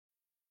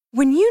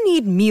When you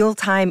need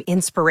mealtime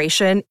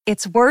inspiration,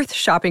 it's worth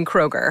shopping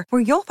Kroger,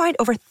 where you'll find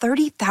over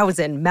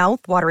 30,000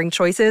 mouth-watering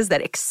choices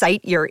that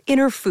excite your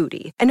inner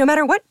foodie. And no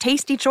matter what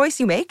tasty choice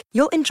you make,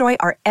 you'll enjoy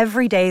our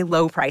everyday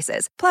low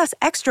prices, plus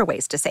extra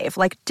ways to save,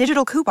 like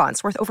digital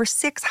coupons worth over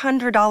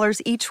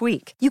 $600 each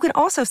week. You can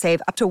also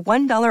save up to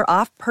 $1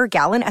 off per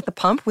gallon at the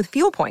pump with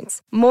fuel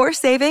points. More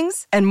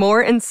savings and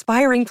more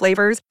inspiring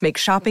flavors make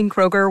shopping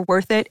Kroger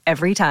worth it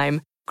every time.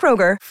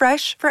 Kroger,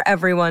 fresh for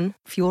everyone.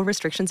 Fuel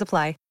restrictions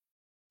apply.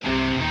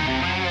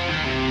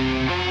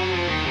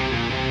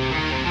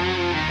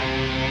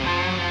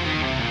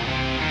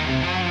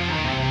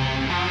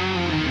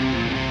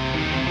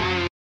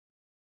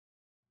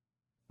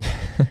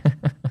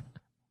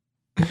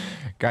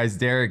 Guys,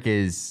 Derek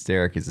is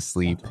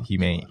asleep. He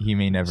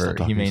may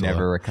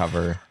never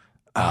recover.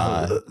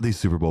 These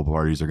Super Bowl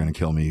parties are going to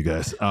kill me, you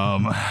guys.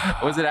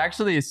 Was it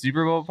actually a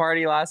Super Bowl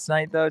party last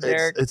night, though,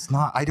 Derek? It's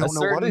not. I don't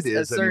know what it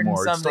is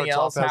anymore. Something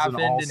else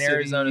happened in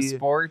Arizona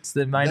sports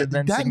that might have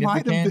been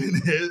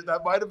significant.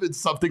 That might have been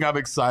something I'm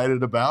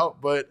excited about,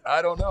 but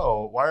I don't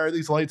know. Why are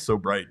these lights so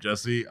bright,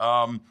 Jesse?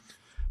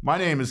 My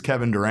name is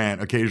Kevin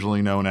Durant,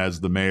 occasionally known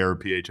as the mayor of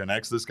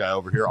PHNX. This guy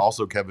over here,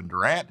 also Kevin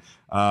Durant.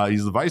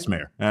 He's the vice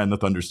mayor and the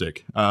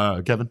Thunderstick.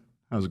 Kevin,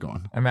 how's it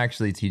going? I'm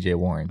actually TJ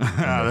Warren.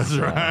 That's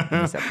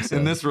right.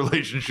 In this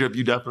relationship,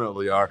 you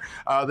definitely are.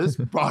 This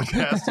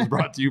podcast is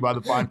brought to you by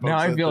the fine folks. Now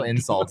I feel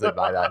insulted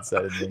by that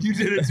suddenly. You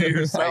did it to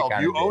yourself.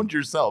 You owned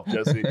yourself,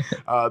 Jesse.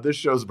 This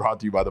show is brought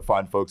to you by the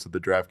fine folks at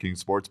the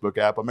DraftKings Sportsbook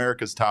app,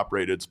 America's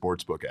top-rated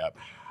sportsbook app.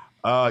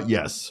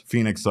 Yes,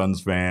 Phoenix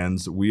Suns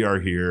fans, we are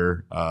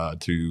here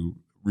to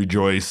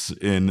rejoice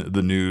in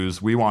the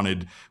news. We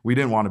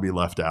didn't want to be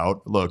left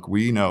out. Look,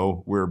 we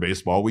know we're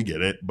baseball, we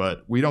get it,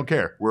 but we don't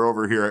care. We're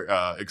over here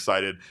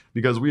excited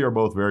because we are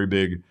both very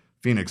big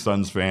Phoenix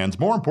Suns fans.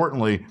 More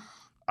importantly,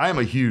 I am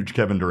a huge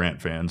Kevin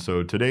Durant fan,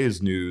 so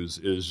today's news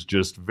is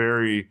just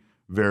very,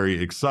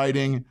 very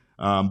exciting.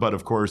 But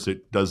of course,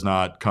 it does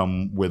not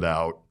come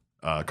without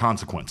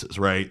consequences,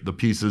 right? The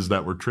pieces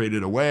that were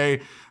traded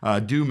away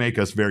do make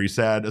us very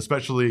sad,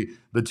 especially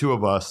the two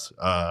of us,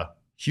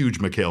 huge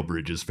Mikal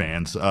Bridges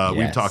fans. Yes.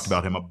 We've talked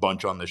about him a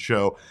bunch on this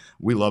show.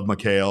 We love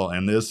Mikal,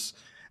 and this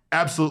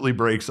absolutely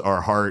breaks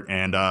our heart.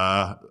 And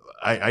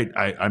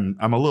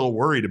I'm a little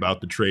worried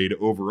about the trade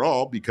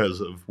overall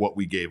because of what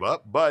we gave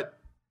up. But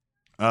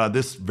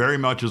this very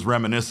much is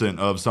reminiscent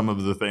of some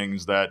of the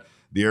things that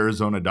the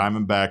Arizona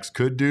Diamondbacks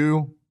could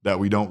do that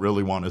we don't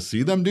really want to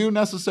see them do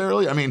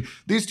necessarily. I mean,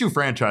 these two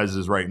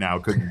franchises right now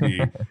couldn't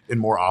be in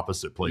more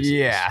opposite places.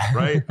 Yeah.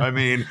 Right? I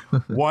mean,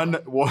 one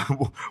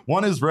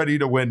is ready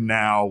to win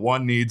now.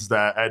 One needs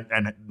that.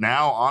 And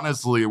now,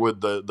 honestly,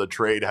 with the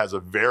trade has a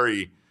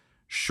very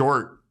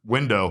short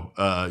window,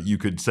 you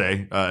could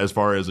say, as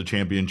far as a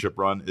championship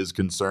run is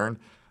concerned,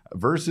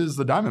 versus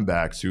the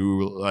Diamondbacks,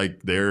 who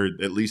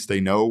at least they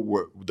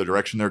know the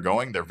direction they're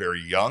going. They're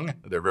very young.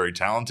 They're very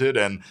talented.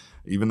 And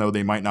even though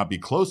they might not be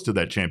close to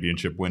that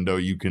championship window,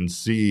 you can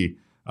see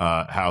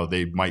how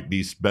they might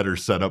be better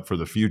set up for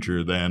the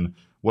future than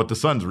what the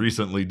Suns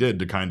recently did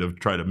to kind of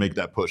try to make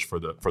that push for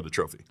the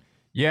trophy.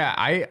 Yeah,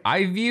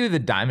 I view the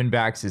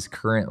Diamondbacks as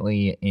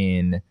currently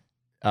in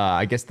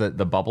I guess the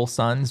bubble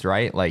Suns,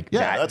 right? Like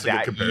that's a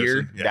good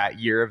comparison. That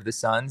year of the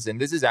Suns.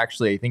 And this is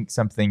actually, I think,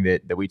 something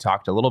that we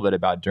talked a little bit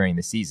about during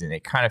the season.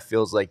 It kind of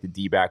feels like the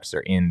D-backs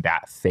are in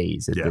that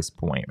phase at this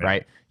point,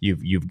 right?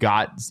 You've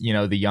got,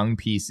 the young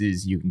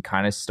pieces. You can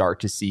kind of start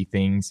to see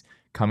things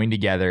coming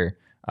together.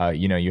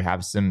 You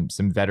have some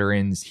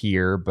veterans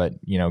here, but,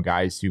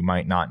 guys who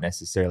might not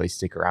necessarily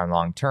stick around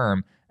long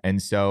term. And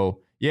so,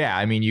 yeah,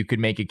 I mean, you could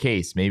make a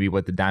case. Maybe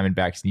what the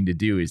Diamondbacks need to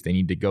do is they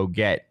need to go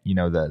get,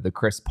 the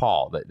Chris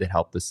Paul that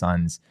helped the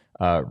Suns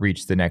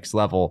reach the next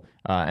level,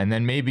 and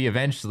then maybe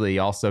eventually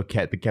also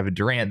get the Kevin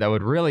Durant that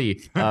would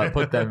really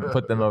put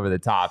them over the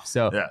top.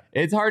 So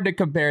It's hard to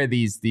compare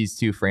these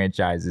two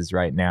franchises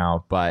right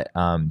now, but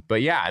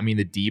yeah, I mean,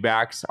 the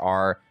D-backs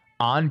are,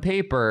 on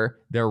paper,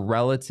 they're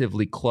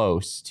relatively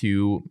close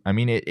to, I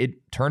mean,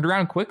 it turned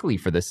around quickly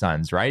for the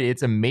Suns, right?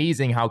 It's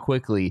amazing how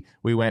quickly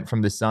we went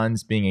from the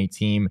Suns being a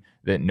team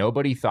that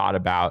nobody thought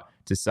about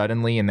to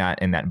suddenly in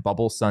that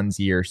bubble Suns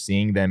year,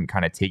 seeing them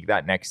kind of take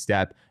that next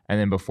step. And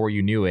then before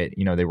you knew it,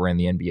 they were in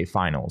the NBA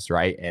Finals,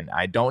 right? And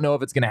I don't know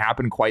if it's going to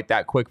happen quite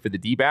that quick for the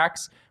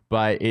D-backs,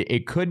 but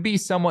it could be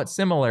somewhat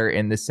similar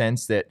in the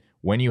sense that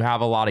when you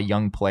have a lot of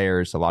young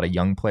players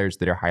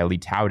that are highly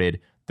touted,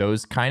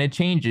 those kind of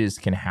changes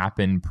can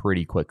happen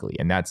pretty quickly.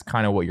 And that's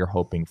kind of what you're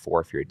hoping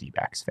for if you're a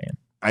D-backs fan.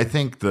 I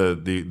think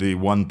the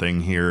one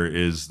thing here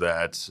is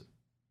that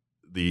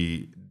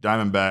the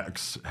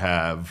Diamondbacks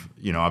have,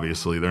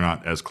 obviously they're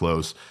not as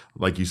close.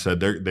 Like you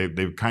said,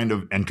 they've kind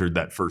of entered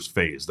that first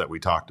phase that we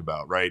talked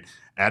about, right?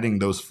 Adding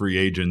those free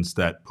agents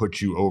that put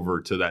you over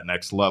to that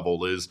next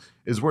level is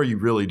where you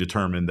really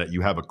determine that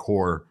you have a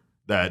core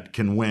that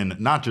can win,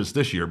 not just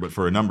this year, but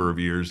for a number of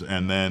years.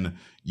 And then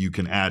you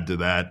can add to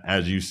that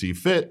as you see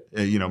fit.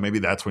 Maybe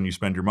that's when you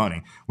spend your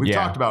money. We've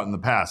talked about in the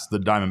past, the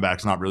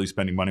Diamondbacks not really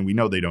spending money. We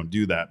know they don't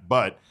do that.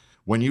 But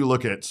when you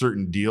look at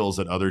certain deals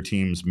that other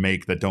teams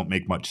make that don't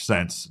make much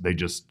sense, they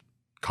just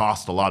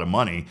cost a lot of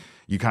money.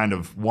 You kind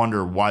of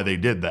wonder why they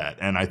did that.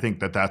 And I think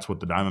that that's what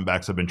the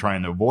Diamondbacks have been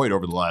trying to avoid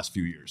over the last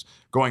few years.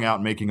 Going out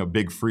and making a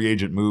big free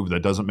agent move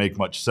that doesn't make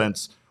much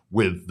sense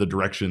with the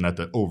direction that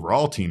the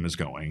overall team is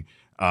going,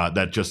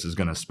 that just is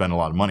going to spend a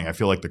lot of money. I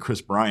feel like the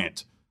Chris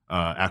Bryant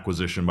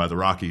acquisition by the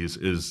Rockies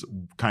is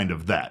kind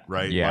of that,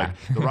 right? Yeah.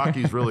 Like the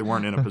Rockies really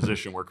weren't in a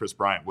position where Chris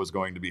Bryant was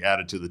going to be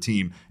added to the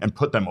team and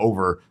put them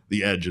over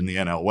the edge in the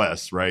NL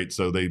West, right?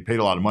 So they paid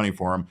a lot of money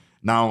for him.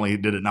 Not only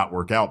did it not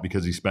work out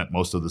because he spent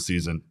most of the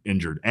season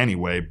injured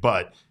anyway,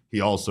 but he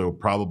also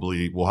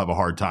probably will have a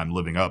hard time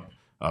living up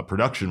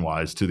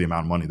production-wise to the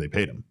amount of money they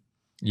paid him.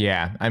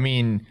 Yeah, I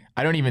mean,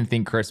 I don't even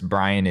think Chris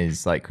Bryant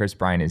is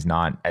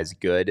not as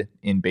good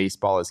in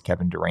baseball as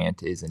Kevin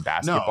Durant is in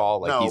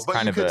basketball. He's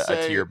kind of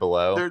a tier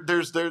below.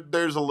 There's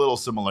a little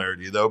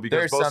similarity though,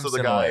 because both of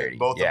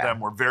them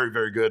were very,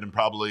 very good, and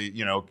probably,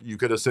 you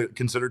could have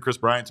considered Chris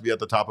Bryant to be at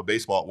the top of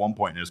baseball at one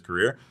point in his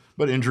career,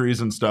 but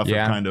injuries and stuff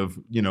have kind of,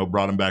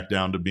 brought him back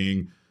down to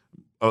being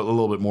a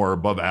little bit more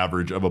above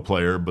average of a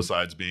player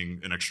besides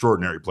being an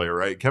extraordinary player,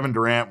 right? Kevin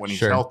Durant, when he's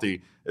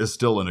healthy, is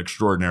still an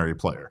extraordinary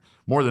player.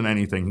 More than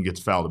anything, he gets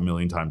fouled a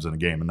million times in a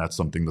game, and that's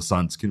something the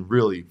Suns can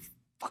really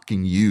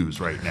fucking use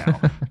right now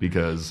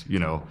because,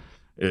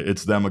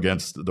 it's them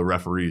against the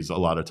referees a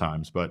lot of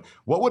times. But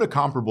what would a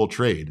comparable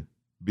trade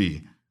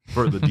be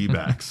for the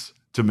D-backs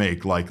to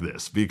make like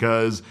this?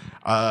 Because,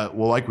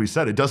 like we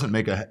said, it doesn't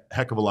make a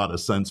heck of a lot of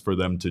sense for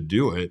them to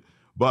do it.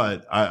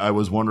 But I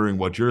was wondering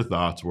what your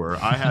thoughts were.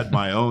 I had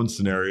my own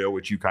scenario,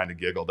 which you kind of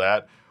giggled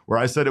at, where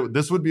I said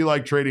this would be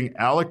like trading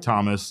Alek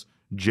Thomas,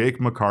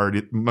 Jake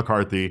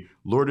McCarthy,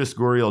 Lourdes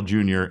Gurriel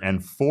Jr.,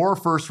 and 4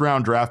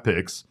 first-round draft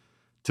picks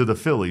to the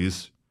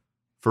Phillies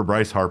for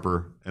Bryce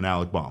Harper and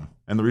Alec Bohm.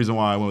 And the reason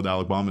why I went with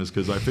Alec Bohm is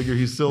because I figure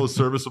he's still a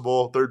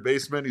serviceable third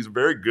baseman. He's a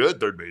very good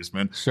third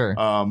baseman. Sure.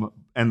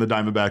 And the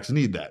Diamondbacks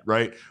need that,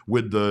 right?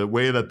 With the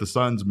way that the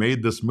Suns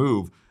made this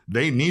move,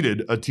 they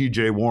needed a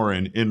TJ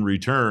Warren in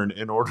return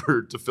in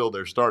order to fill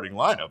their starting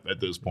lineup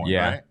at this point,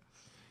 right?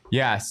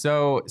 Yeah.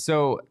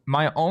 So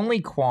my only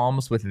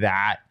qualms with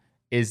that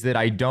is that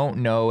I don't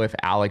know if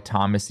Alek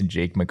Thomas and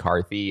Jake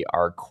McCarthy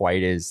are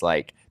quite as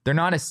they're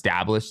not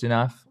established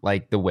enough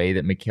like the way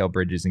that Mikal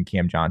Bridges and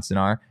Cam Johnson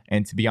are.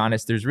 And to be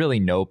honest, there's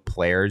really no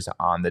players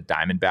on the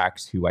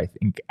Diamondbacks who I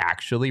think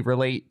actually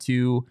relate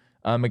to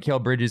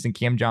Mikal Bridges and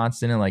Cam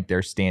Johnson and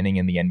their standing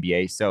in the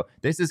NBA. So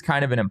this is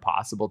kind of an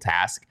impossible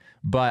task.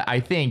 But I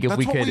think if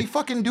we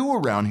fucking do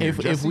around here,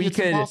 if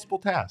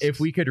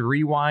we could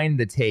rewind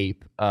the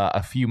tape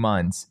a few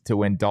months to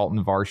when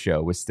Dalton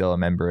Varsho was still a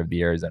member of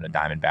the Arizona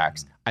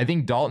Diamondbacks, I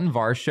think Dalton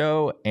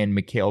Varsho and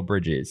Mikal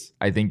Bridges,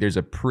 I think there's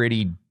a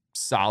pretty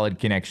solid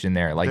connection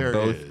there.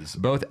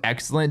 Both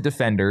excellent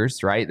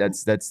defenders, right?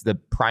 That's the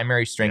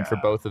primary strength for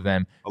both of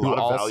them. A lot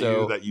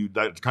of value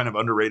that's kind of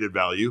underrated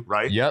value,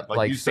 right? Yep,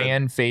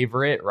 fan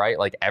favorite, right?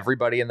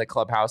 Everybody in the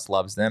clubhouse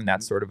loves them.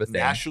 That sort of a thing.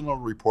 National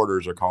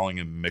reporters are calling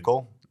him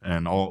Mickle.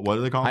 And what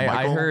do they call him?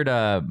 I heard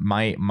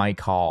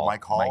Mike Hall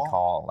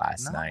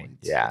last night.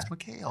 It's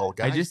Mikal.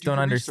 Guys, I just don't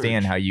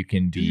understand how you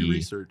can be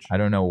research. I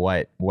don't know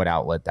what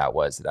outlet that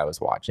was that I was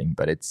watching,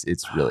 but it's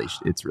really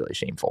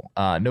shameful.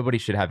 Nobody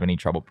should have any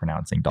trouble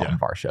pronouncing Dalton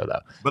Varsho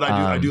though. But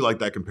I do like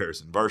that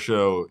comparison.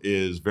 Varsho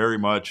is very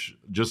much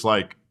just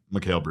like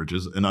Mikal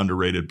Bridges, an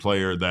underrated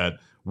player that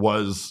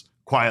was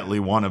quietly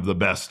one of the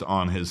best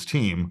on his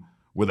team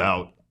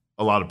without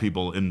a lot of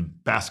people in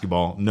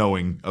basketball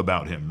knowing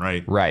about him,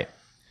 right? Right.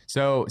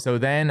 So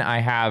then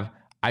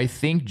I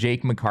think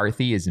Jake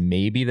McCarthy is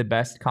maybe the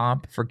best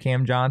comp for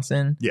Cam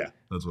Johnson. Yeah,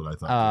 that's what I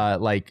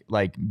thought.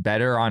 Like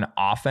better on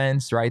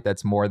offense, right?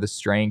 That's more the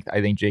strength. I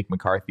think Jake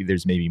McCarthy,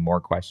 there's maybe more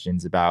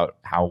questions about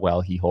how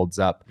well he holds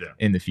up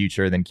in the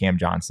future than Cam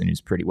Johnson, who's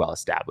pretty well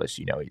established.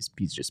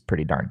 He's just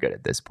pretty darn good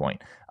at this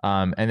point.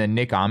 And then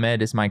Nick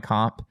Ahmed is my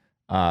comp.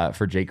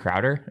 For Jay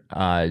Crowder,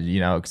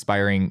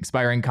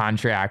 expiring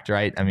contract,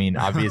 right? I mean,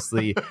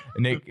 obviously,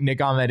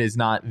 Nick Ahmed is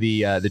not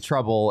the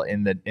trouble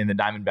in the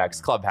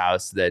Diamondbacks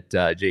clubhouse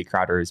that Jay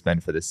Crowder has been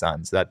for the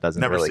Suns. So that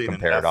doesn't really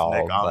compare at all.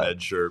 Nick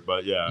Ahmed shirt,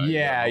 but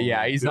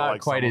he's not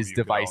quite as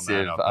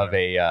divisive of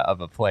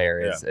a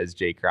player as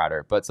Jay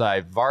Crowder. But so I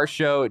have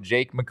Varsho,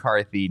 Jake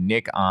McCarthy,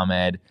 Nick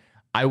Ahmed.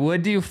 I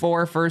would do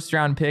 4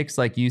 first-round picks,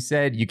 like you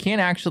said. You can't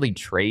actually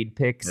trade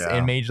picks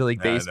in Major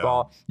League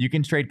Baseball. You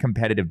can trade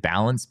competitive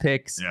balance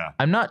picks. Yeah.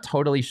 I'm not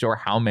totally sure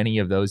how many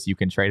of those you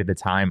can trade at a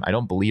time. I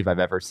don't believe I've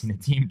ever seen a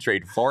team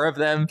trade 4 of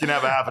them. You can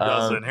have a half a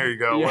dozen. Here you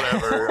go.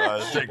 Whatever.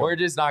 We're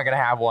just not going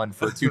to have one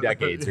for 2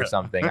 decades or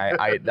something.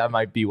 That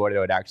might be what it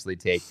would actually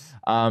take.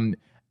 And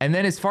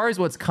then as far as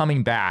what's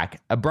coming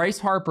back, Bryce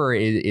Harper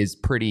is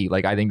pretty,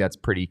 I think that's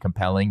pretty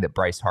compelling that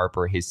Bryce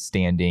Harper, his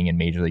standing in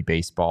Major League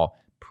Baseball,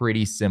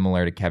 pretty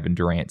similar to Kevin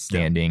Durant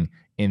standing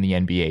in the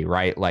NBA,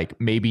 right?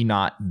 Maybe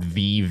not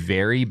the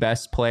very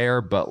best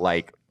player, but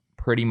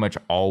pretty much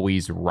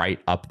always right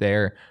up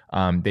there.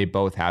 They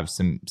both have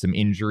some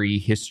injury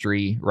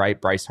history, right?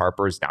 Bryce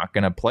Harper is not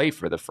going to play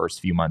for the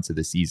first few months of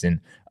the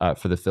season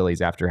for the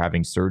Phillies after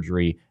having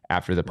surgery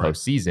after the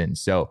postseason.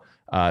 So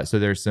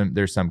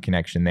there's some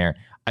connection there.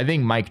 I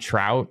think Mike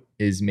Trout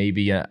is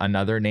maybe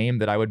another name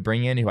that I would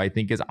bring in, who I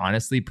think is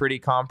honestly pretty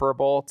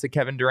comparable to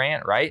Kevin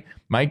Durant, right?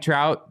 Mike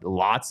Trout,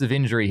 lots and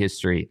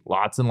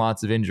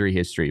lots of injury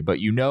history, but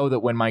you know that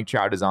when Mike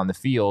Trout is on the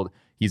field,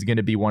 he's going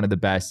to be one of the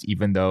best,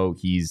 even though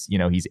he's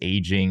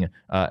aging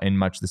in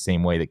much the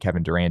same way that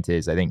Kevin Durant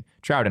is. I think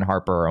Trout and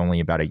Harper are only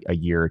about a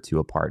year or two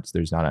apart, so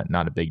there's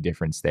not a big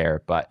difference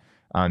there. But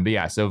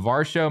yeah, so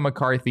Varsho,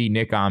 McCarthy,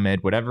 Nick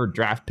Ahmed, whatever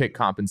draft pick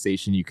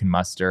compensation you can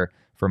muster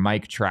for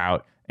Mike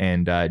Trout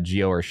and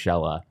Gio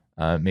Urshela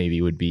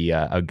maybe would be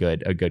a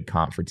good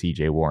comp for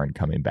TJ Warren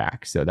coming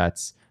back. So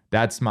that's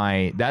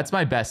my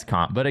best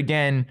comp. But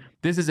again,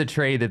 this is a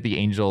trade that the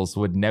Angels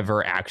would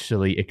never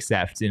actually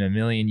accept in a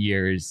million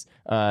years.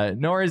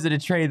 Nor is it a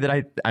trade that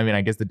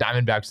I guess the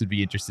Diamondbacks would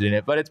be interested in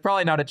it, but it's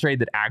probably not a trade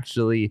that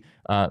actually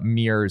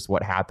mirrors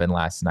what happened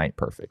last night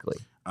perfectly.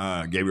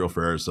 Gabriel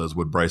Ferrer says,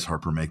 would Bryce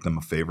Harper make them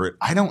a favorite?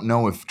 I don't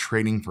know if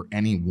trading for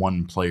any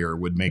one player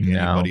would make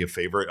anybody a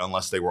favorite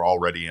unless they were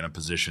already in a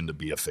position to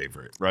be a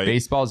favorite, right?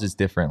 Baseball is just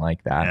different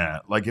like that. Yeah,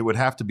 like it would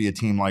have to be a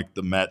team like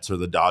the Mets or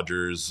the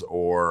Dodgers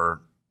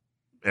or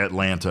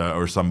Atlanta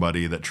or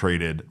somebody that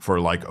traded for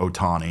like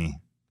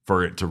Ohtani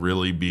for it to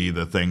really be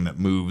the thing that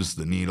moves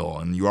the needle,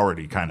 and you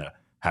already kind of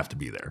have to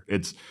be there.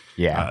 It's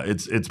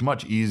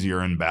much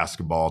easier in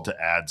basketball to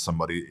add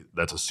somebody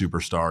that's a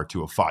superstar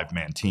to a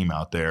 5-man team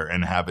out there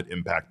and have it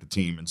impact the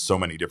team in so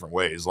many different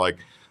ways. Like,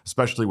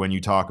 especially when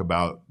you talk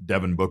about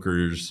Devin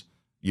Booker's,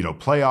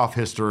 playoff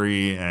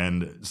history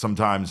and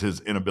sometimes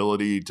his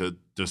inability to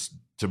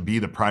be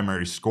the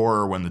primary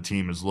scorer when the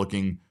team is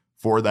looking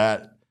for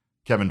that.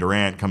 Kevin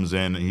Durant comes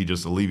in and he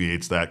just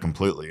alleviates that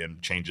completely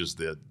and changes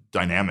the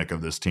dynamic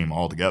of this team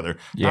altogether.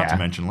 Not to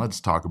mention, let's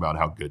talk about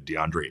how good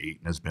DeAndre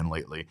Ayton has been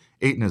lately.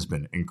 Ayton has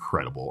been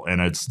incredible, and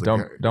it's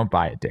don't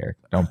buy it, Derek.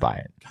 Don't buy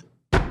it.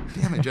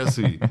 Damn it,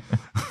 Jesse.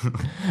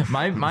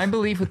 my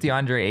belief with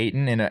DeAndre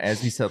Ayton, and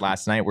as we said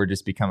last night, we're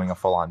just becoming a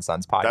full-on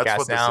Suns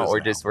podcast now. We're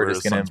just going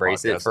to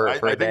embrace it for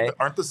a day.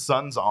 Aren't the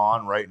Suns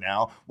on right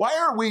now? Why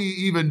aren't we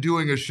even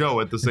doing a show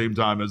at the same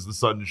time as the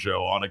Suns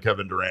show on a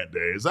Kevin Durant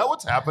day? Is that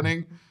what's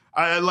happening?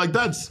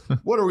 That's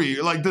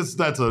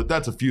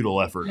a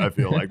futile effort. I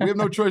feel like we have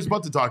no choice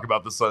but to talk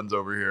about the Suns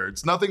over here.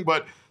 It's nothing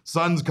but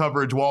Suns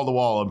coverage wall to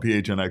wall on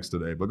PHNX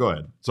today. But go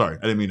ahead. Sorry,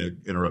 I didn't mean to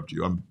interrupt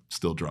you. I'm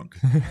still drunk.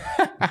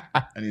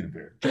 I need a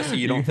beer. Jesse,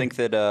 you don't think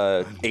that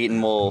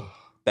Ayton will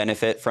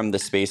benefit from the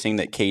spacing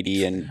that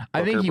KD and Booker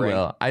I think he bring?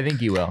 will. I think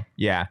he will.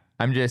 Yeah.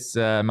 I'm just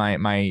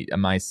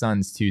my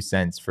son's 2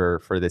 cents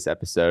for this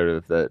episode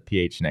of the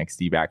PHNX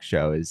D-Back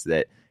show is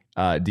that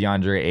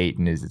DeAndre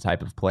Ayton is the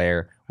type of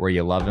player where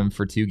you love him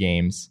for 2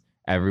 games.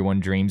 Everyone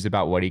dreams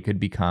about what he could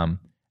become.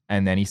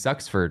 And then he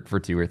sucks for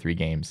 2 or 3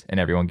 games and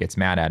everyone gets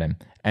mad at him.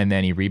 And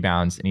then he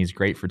rebounds and he's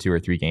great for 2 or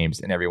 3 games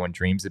and everyone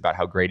dreams about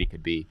how great he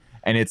could be.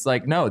 And it's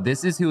like, no,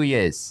 this is who he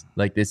is.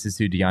 Like, this is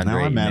who DeAndre Ayton is.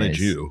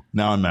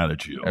 Now I'm mad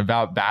at you.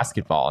 About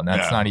basketball. And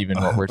that's not even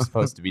what we're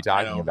supposed to be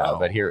talking about.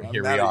 But here we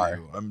are.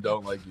 I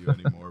don't like you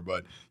anymore.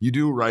 But you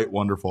do write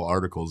wonderful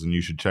articles and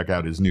you should check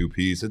out his new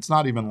piece. It's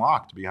not even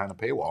locked behind a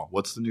paywall.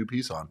 What's the new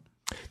piece on?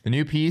 The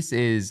new piece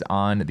is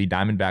on the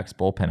Diamondbacks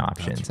bullpen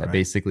options. Right. I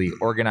basically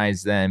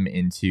organized them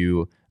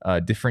into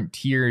different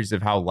tiers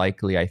of how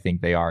likely I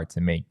think they are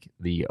to make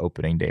the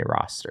opening day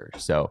roster.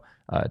 So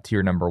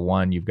tier number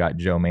 1, you've got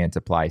Joe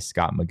Mantiply,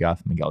 Scott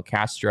McGough, Miguel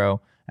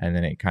Castro, and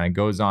then it kind of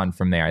goes on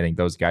from there. I think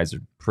those guys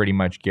are pretty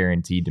much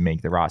guaranteed to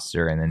make the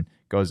roster, and then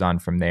goes on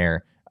from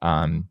there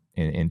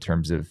in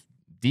terms of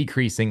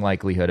decreasing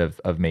likelihood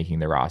of making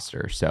the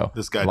roster. So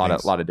this guy a lot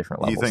of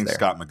different levels. You think there.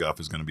 Scott McGough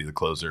is going to be the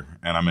closer,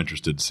 and I'm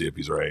interested to see if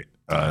he's right.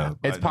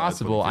 It's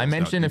possible. I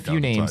mentioned a few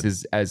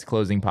names as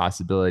closing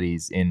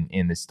possibilities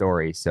in the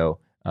story. So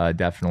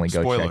definitely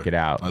go check it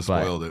out. I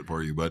spoiled it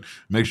for you, but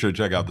make sure to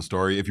check out the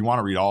story. If you want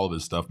to read all of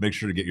his stuff, make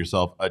sure to get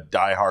yourself a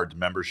Die Hard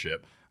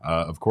membership.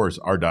 Of course,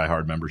 our Die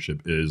Hard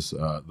membership is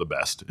the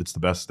best. It's the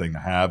best thing to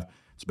have.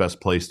 It's the best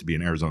place to be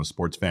an Arizona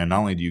sports fan. Not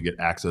only do you get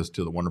access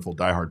to the wonderful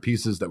Die Hard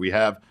pieces that we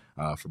have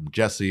from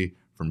Jesse,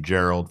 from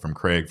Gerald, from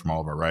Craig, from all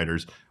of our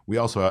writers, we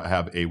also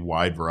have a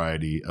wide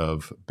variety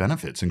of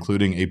benefits,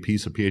 including a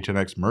piece of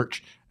PHNX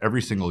merch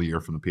every single year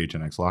from the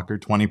PHNX locker,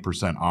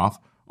 20% off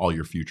all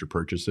your future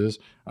purchases,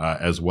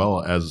 as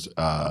well as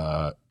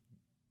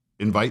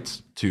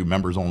invites to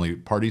members-only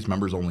parties,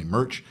 members-only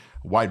merch,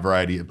 a wide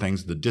variety of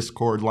things, the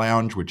Discord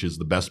Lounge, which is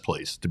the best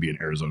place to be an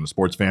Arizona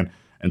sports fan,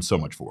 and so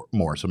much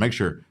more. So make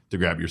sure to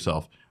grab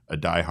yourself a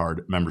Die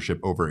Hard membership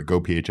over at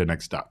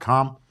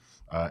gophnx.com.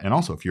 And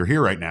also, if you're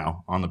here right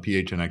now on the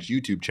PHNX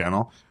YouTube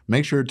channel,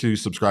 make sure to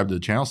subscribe to the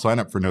channel, sign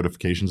up for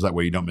notifications. That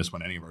way you don't miss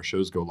when any of our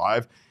shows go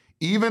live,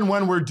 even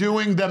when we're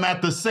doing them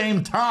at the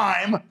same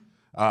time.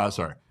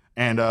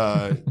 And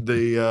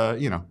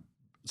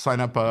sign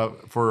up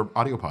for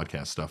audio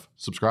podcast stuff.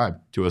 Subscribe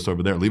to us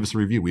over there. Leave us a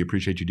review. We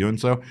appreciate you doing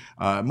so.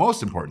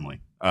 Most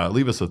importantly,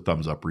 leave us a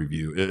thumbs up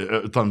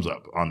review, thumbs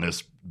up on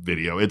this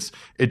video. It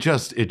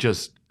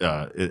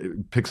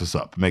picks us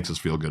up, makes us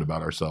feel good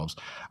about ourselves.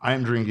 I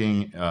am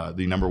drinking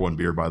the #1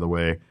 beer, by the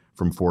way,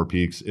 from Four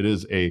Peaks. It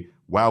is a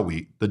Wow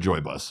Wheat, the Joy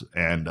Bus,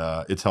 and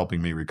it's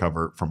helping me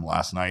recover from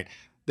last night.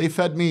 They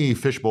fed me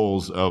fish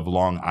bowls of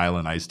Long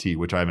Island iced tea,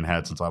 which I haven't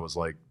had since I was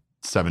like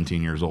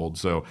 17 years old.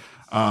 So,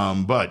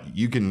 but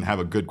you can have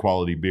a good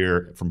quality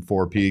beer from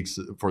Four Peaks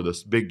for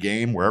this big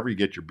game, wherever you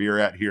get your beer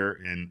at here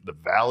in the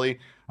Valley.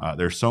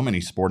 There's so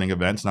many sporting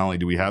events. Not only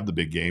do we have the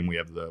big game, we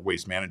have the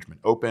Waste Management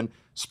Open.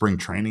 Spring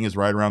training is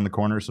right around the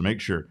corner. So make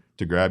sure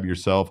to grab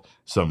yourself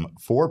some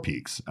Four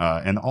Peaks.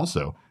 And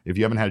also, if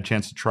you haven't had a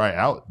chance to try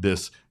out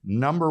this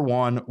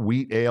 #1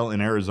 wheat ale in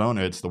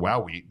Arizona, it's the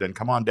Wow Wheat, then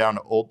come on down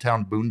to Old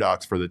Town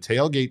Boondocks for the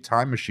Tailgate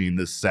Time Machine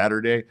this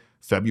Saturday,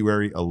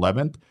 February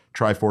 11th.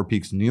 Try Four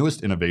Peaks'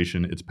 newest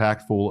innovation. It's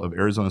packed full of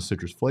Arizona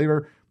citrus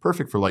flavor,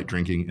 perfect for light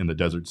drinking in the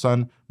desert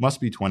sun.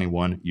 Must be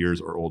 21 years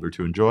or older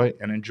to enjoy,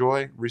 and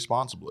enjoy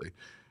responsibly.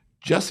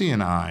 Jesse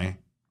and I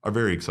are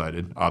very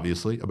excited,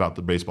 obviously, about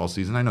the baseball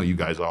season. I know you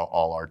guys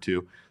all are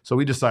too. So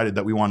we decided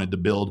that we wanted to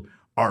build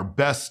our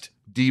best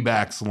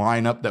D-backs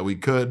lineup that we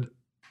could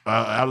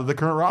out of the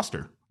current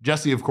roster.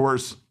 Jesse, of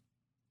course,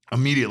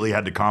 immediately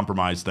had to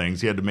compromise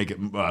things. He had to make it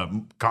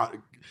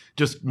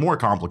just more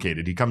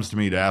complicated. He comes to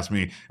me to ask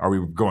me, are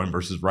we going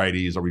versus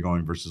righties? Are we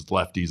going versus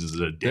lefties? Is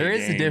it a day There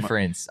is game? a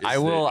difference. I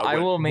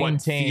will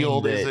maintain. What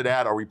field is it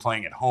at? Are we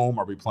playing at home?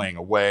 Are we playing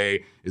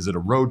away? Is it a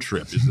road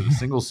trip? Is it a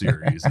single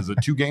series? Is it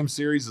a 2-game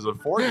series? Is it a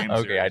 4-game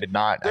series? Okay, I did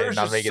not make it that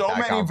complicated.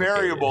 There's so many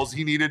variables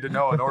he needed to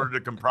know in order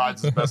to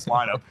comprise his best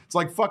lineup. It's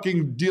like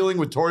fucking dealing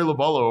with Tori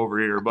Lavello over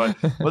here. But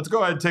let's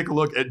go ahead and take a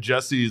look at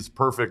Jesse's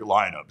perfect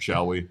lineup,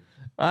 shall we?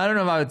 I don't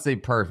know if I would say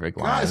perfect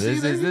line. This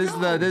is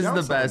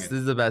the best. This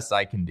is the best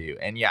I can do.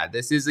 And yeah,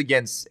 this is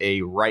against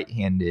a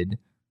right-handed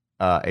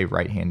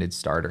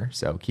starter.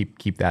 So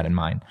keep that in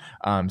mind.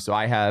 So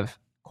I have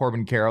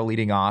Corbin Carroll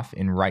leading off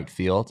in right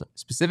field,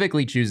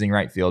 specifically choosing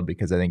right field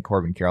because I think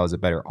Corbin Carroll has a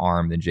better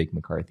arm than Jake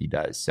McCarthy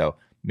does. So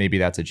maybe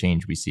that's a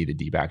change we see the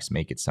D-backs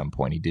make at some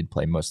point. He did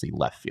play mostly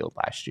left field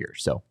last year,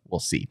 so we'll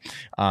see.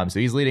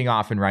 So he's leading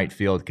off in right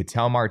field.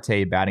 Ketel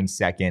Marte batting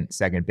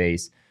second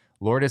base.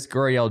 Lourdes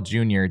Gurriel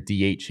Jr.,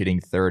 DH, hitting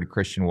third.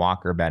 Christian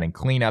Walker batting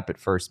cleanup at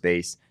first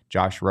base.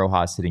 Josh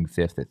Rojas hitting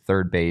fifth at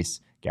third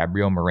base.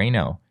 Gabriel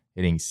Moreno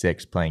hitting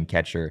sixth, playing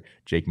catcher.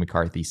 Jake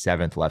McCarthy,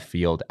 seventh, left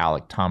field.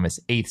 Alec Thomas,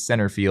 eighth,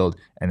 center field.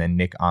 And then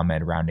Nick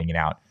Ahmed rounding it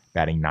out,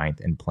 batting ninth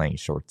and playing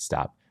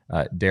shortstop.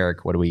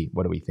 Derek, what do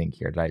we think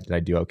here? Did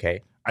I do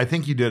okay? I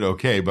think you did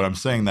okay, but I'm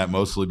saying that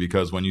mostly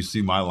because when you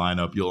see my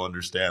lineup, you'll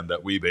understand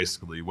that we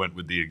basically went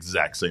with the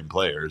exact same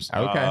players.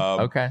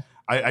 Okay.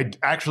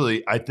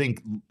 I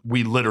think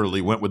we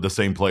literally went with the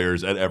same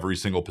players at every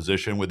single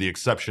position, with the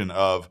exception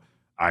of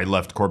I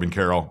left Corbin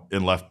Carroll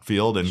in left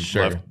field and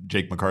left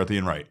Jake McCarthy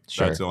in right.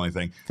 Sure. That's the only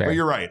thing. Fair. But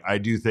you're right. I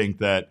do think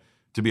that,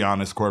 to be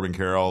honest, Corbin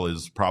Carroll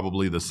is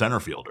probably the center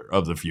fielder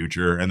of the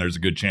future, and there's a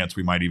good chance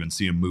we might even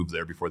see him move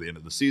there before the end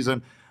of the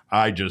season.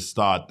 I just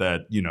thought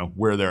that,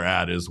 where they're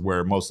at is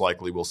where most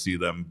likely we'll see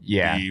them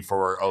be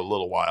for a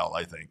little while,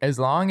 I think. As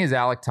long as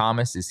Alec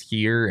Thomas is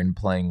here and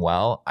playing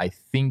well, I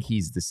think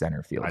he's the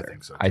center fielder. I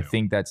think so, too. I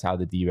think that's how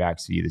the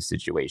D-backs view the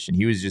situation.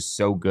 He was just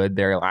so good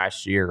there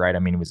last year, right? I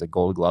mean, he was a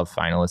Gold Glove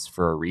finalist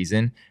for a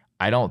reason.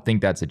 I don't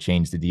think that's a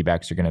change the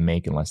D-backs are going to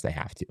make unless they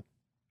have to.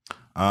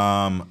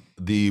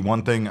 The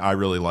one thing I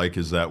really like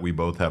is that we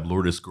both have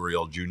Lourdes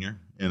Gurriel Jr.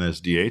 in as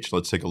DH.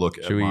 Let's take a look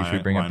at should we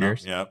bring up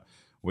yours? Yep.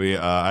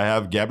 I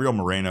have Gabriel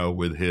Moreno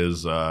with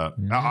his.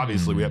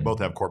 Obviously, we both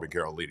have Corbin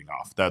Carroll leading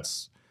off.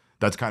 That's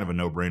kind of a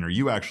no-brainer.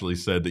 You actually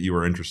said that you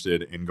were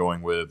interested in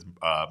going with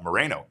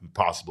Moreno,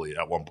 possibly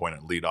at one point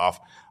at leadoff.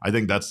 I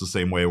think that's the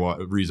same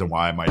reason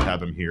why I might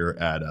have him here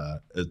at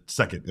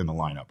second in the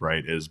lineup.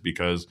 Right, is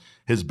because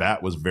his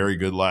bat was very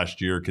good last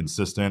year,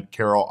 consistent.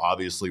 Carroll,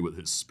 obviously, with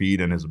his speed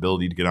and his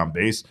ability to get on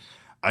base.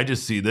 I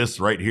just see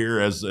this right here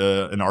as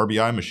an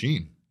RBI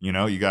machine.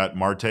 You got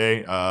Marte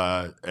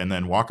and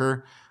then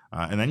Walker.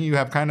 And then you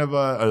have kind of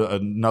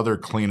another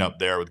cleanup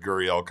there with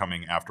Gurriel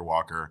coming after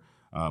Walker,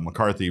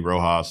 McCarthy,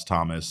 Rojas,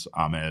 Thomas,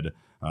 Ahmed.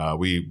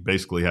 We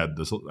basically had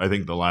this. I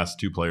think the last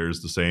two players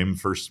the same,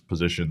 first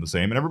position the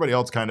same, and everybody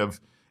else kind of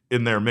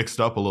in there mixed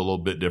up a little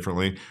bit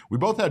differently. We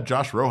both had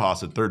Josh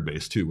Rojas at third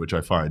base too, which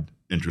I find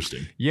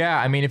interesting. Yeah,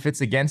 I mean, if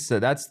it's against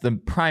that's the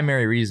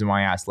primary reason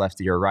why I asked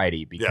lefty or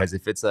righty, because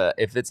if it's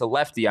a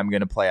lefty, I'm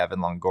going to play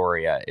Evan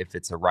Longoria. If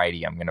it's a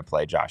righty, I'm going to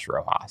play Josh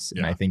Rojas,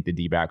 and I think the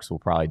D-backs will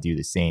probably do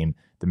the same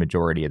the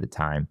majority of the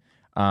time.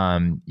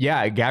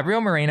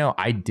 Gabriel Moreno,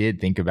 I did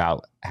think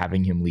about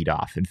having him lead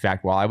off. In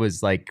fact, while I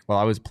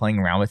was playing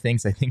around with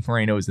things, I think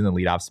Moreno was in the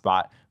leadoff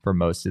spot for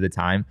most of the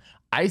time.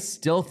 I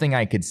still think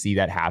I could see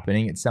that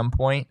happening at some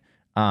point.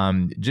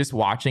 Just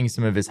watching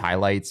some of his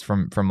highlights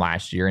from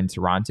last year in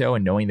Toronto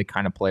and knowing the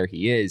kind of player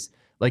he is,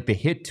 like the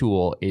hit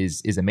tool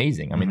is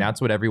amazing. I mean,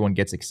 that's what everyone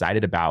gets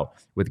excited about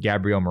with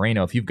Gabriel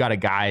Moreno. If you've got a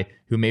guy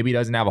who maybe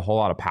doesn't have a whole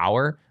lot of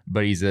power,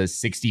 but he's a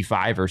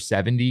 65 or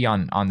 70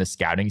 on the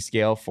scouting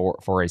scale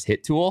for his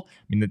hit tool,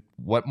 I mean,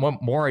 what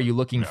more are you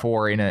looking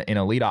for in a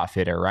leadoff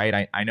hitter,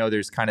 right? I know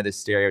there's kind of this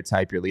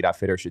stereotype your leadoff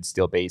hitter should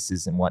steal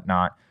bases and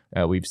whatnot.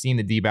 We've seen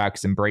the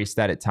D-backs embrace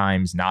that at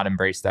times, not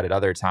embrace that at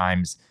other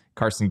times.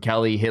 Carson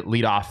Kelly hit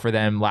leadoff for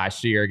them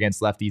last year against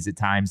lefties at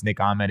times. Nick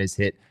Ahmed has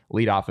hit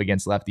leadoff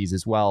against lefties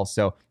as well.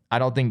 So I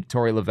don't think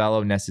Torey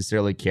Lovullo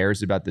necessarily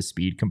cares about the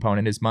speed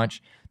component as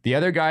much. The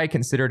other guy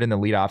considered in the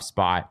leadoff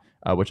spot,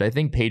 which I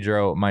think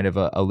Pedro might have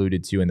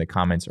alluded to in the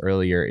comments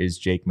earlier, is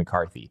Jake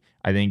McCarthy.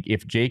 I think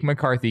if Jake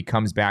McCarthy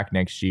comes back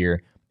next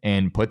year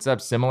and puts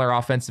up similar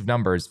offensive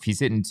numbers, if he's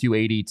hitting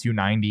 280,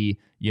 290,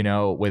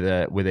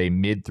 with a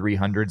mid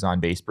 300s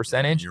on base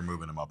percentage, you're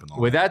moving him up in the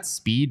with that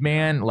speed,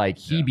 man, like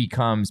he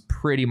becomes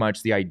pretty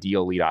much the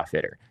ideal leadoff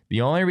hitter.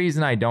 The only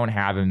reason I don't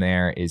have him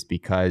there is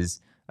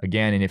because,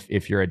 again, and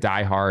if you're a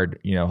diehard,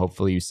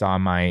 hopefully you saw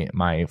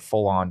my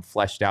full on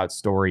fleshed out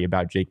story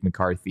about Jake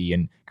McCarthy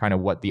and kind of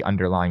what the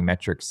underlying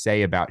metrics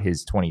say about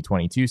his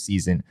 2022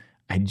 season.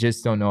 I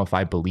just don't know if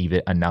I believe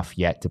it enough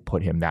yet to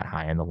put him that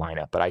high in the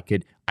lineup, but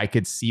I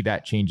could see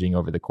that changing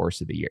over the course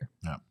of the year.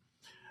 Yeah.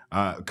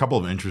 A couple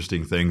of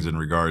interesting things in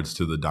regards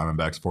to the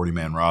Diamondbacks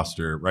 40-man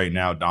roster. Right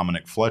now,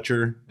 Dominic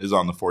Fletcher is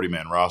on the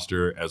 40-man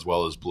roster, as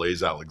well as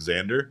Blaze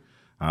Alexander.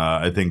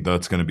 I think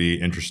that's going to be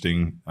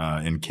interesting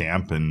in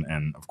camp,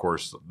 and of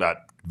course, that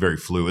very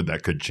fluid.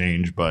 That could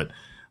change, but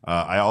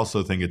I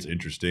also think it's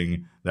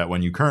interesting that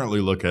when you currently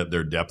look at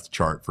their depth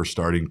chart for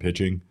starting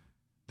pitching,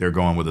 they're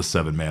going with a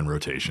 7-man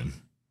rotation.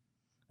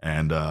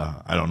 And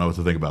I don't know what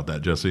to think about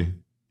that, Jesse.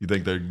 You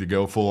think they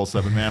go full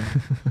 7-man?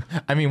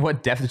 I mean,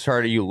 what depth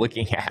chart are you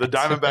looking at? The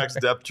Diamondbacks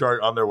depth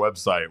chart on their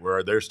website,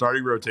 where their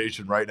starting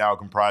rotation right now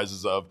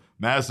comprises of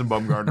Madison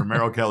Bumgarner,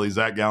 Merrill Kelly,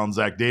 Zach Gallen,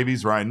 Zach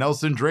Davies, Ryan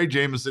Nelson, Dre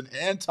Jameson,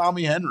 and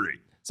Tommy Henry.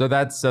 So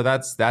that's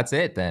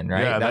it then,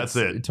 right? Yeah, that's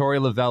it. Torey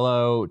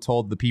Lovullo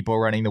told the people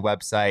running the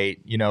website,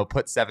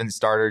 put 7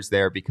 starters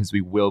there because we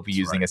will be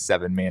using a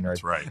 7-man.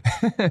 That's right.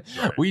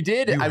 We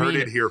did. You heard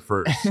it here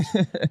first.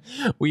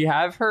 We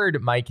have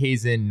heard Mike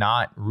Hazen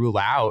not rule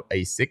out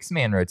a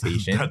 6-man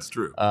rotation. That's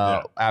true.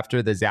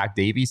 After the Zach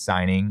Davies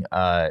signing,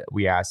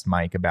 we asked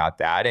Mike about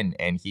that,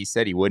 and he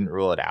said he wouldn't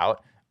rule it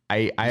out.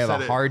 I have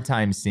a hard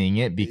time seeing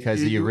it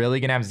because you're really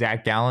going to have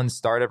Zach Gallen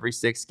start every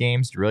 6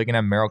 games. You're really going to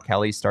have Merrill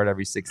Kelly start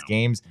every 6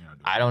 games.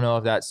 I don't know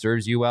if that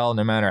serves you well,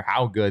 no matter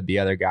how good the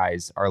other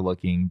guys are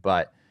looking.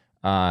 But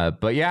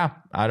yeah,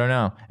 I don't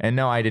know. And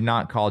no, I did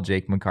not call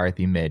Jake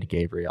McCarthy mid,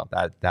 Gabriel.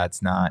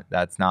 That's not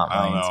my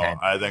intent.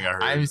 I think I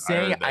heard. I'm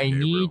saying I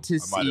need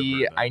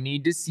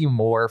to see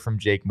more from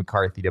Jake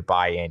McCarthy to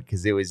buy in,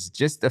 because it was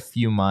just a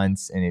few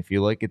months, and if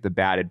you look at the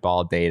batted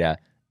ball data,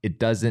 it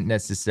doesn't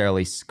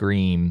necessarily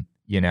scream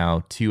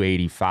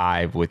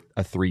 285 with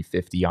a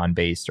 350 on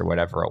base or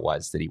whatever it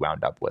was that he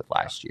wound up with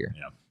last year.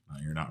 Yeah,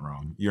 no, you're not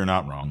wrong. You're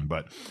not wrong.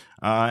 But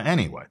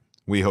anyway,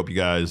 we hope you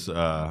guys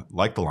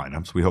like the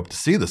lineups. We hope to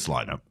see this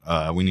lineup.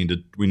 We need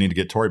to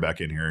get Torey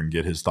back in here and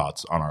get his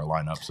thoughts on our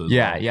lineups as well.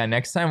 Yeah.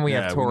 Next time we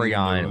have Torey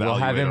on, we'll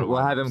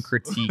have him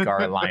critique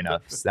our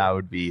lineups. That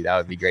would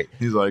be great.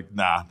 He's like,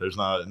 nah, there's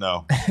not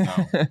no.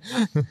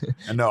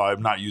 And no,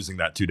 I'm not using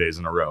that 2 days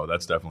in a row.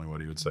 That's definitely what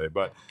he would say.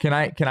 But can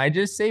I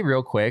just say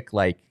real quick,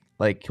 like,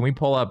 can we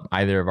pull up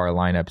either of our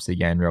lineups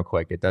again real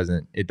quick? It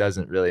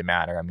doesn't really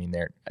matter. I mean,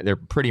 they're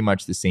pretty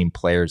much the same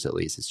players, at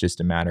least. It's just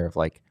a matter of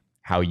like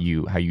how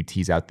you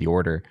tease out the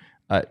order.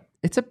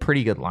 It's a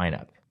pretty good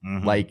lineup.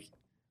 Mm-hmm. Like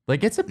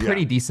it's a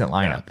pretty decent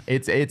lineup.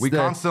 Yeah. We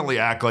constantly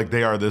act like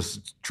they are this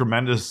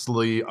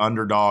tremendously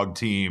underdog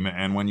team,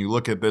 and when you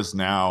look at this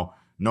now,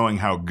 knowing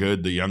how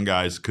good the young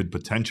guys could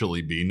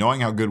potentially be,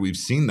 knowing how good we've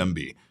seen them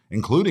be,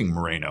 including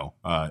Moreno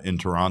in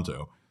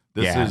Toronto.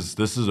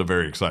 This is a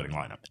very exciting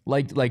lineup.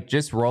 Like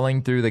just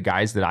rolling through the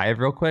guys that I have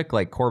real quick,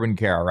 like Corbin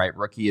Carroll, right?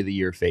 Rookie of the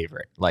year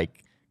favorite.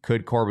 Like,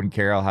 could Corbin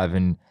Carroll have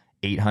an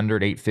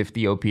 800,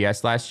 850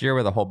 OPS last year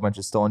with a whole bunch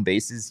of stolen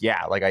bases?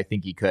 Yeah, like I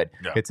think he could.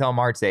 Yeah. Ketel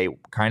Marte,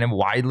 kind of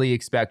widely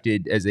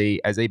expected as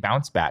a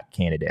bounce back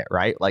candidate,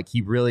 right? Like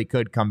he really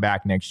could come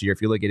back next year.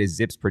 If you look at his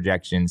Zips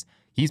projections,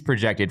 he's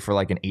projected for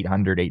like an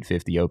 800,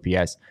 850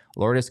 OPS.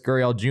 Lourdes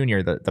Gurriel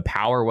Jr., the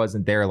power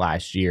wasn't there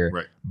last year,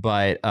 right.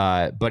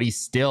 But he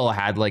still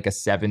had like a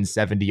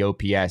 770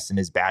 OPS, and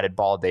his batted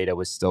ball data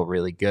was still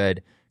really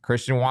good.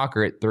 Christian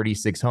Walker at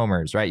 36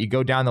 homers, right? You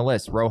go down the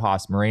list: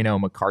 Rojas, Moreno,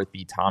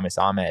 McCarthy, Thomas,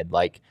 Ahmed.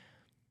 Like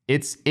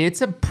it's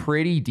a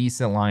pretty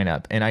decent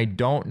lineup, and I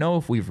don't know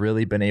if we've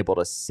really been able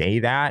to say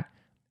that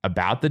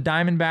about the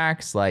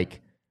Diamondbacks.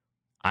 Like,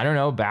 I don't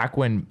know, back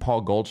when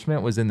Paul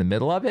Goldschmidt was in the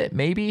middle of it,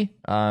 maybe.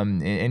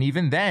 And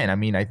even then, I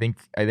mean, I think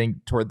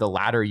toward the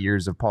latter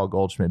years of Paul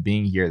Goldschmidt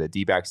being here, the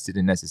D-backs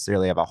didn't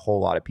necessarily have a whole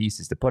lot of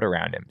pieces to put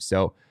around him.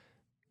 So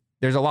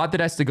there's a lot that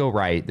has to go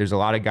right. There's a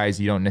lot of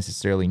guys you don't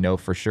necessarily know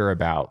for sure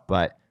about,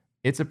 but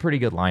it's a pretty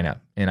good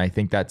lineup. And I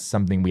think that's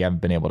something we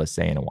haven't been able to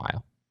say in a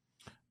while.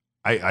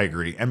 I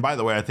agree. And by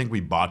the way, I think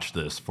we botched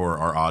this for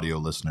our audio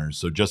listeners.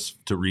 So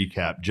just to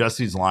recap,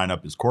 Jesse's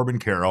lineup is Corbin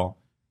Carroll,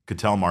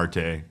 Ketel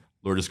Marte,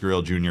 Lourdes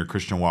Gurriel Jr.,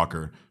 Christian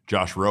Walker,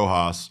 Josh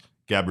Rojas,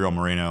 Gabriel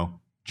Moreno,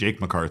 Jake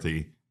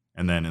McCarthy,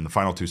 and then in the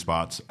final two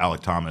spots,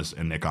 Alek Thomas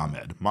and Nick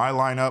Ahmed. My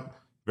lineup,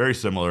 very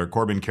similar.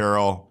 Corbin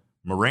Carroll,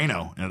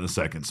 Moreno in the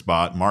second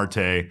spot,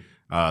 Marte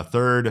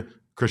third,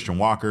 Christian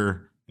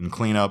Walker in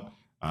cleanup,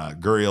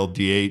 Gurriel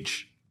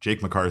DH,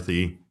 Jake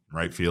McCarthy,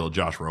 right field,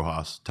 Josh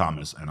Rojas,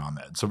 Thomas, and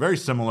Ahmed. So very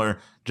similar,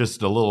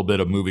 just a little bit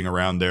of moving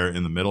around there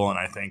in the middle. And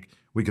I think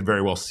we could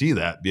very well see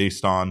that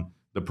based on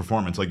the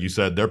performance. Like you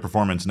said, their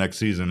performance next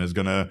season is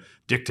going to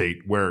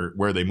dictate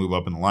where they move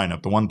up in the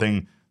lineup. The one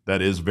thing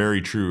that is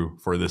very true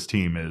for this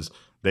team is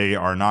they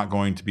are not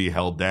going to be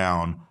held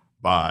down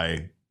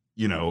by,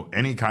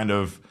 any kind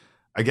of,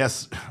 I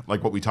guess,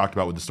 like what we talked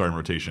about with the starting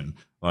rotation.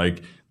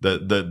 Like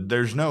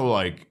there's no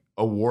like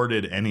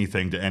awarded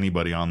anything to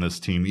anybody on this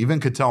team. Even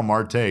Ketel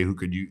Marte, who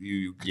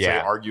you could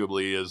say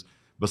arguably is,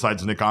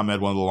 besides Nick Ahmed,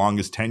 one of the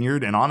longest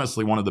tenured and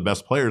honestly one of the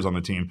best players on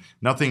the team.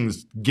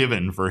 Nothing's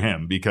given for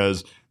him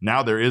because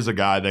now there is a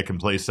guy that can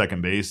play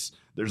second base.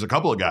 There's a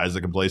couple of guys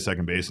that can play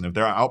second base, and if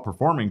they're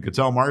outperforming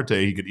Ketel Marte,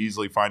 he could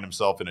easily find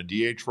himself in a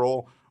DH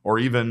role or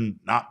even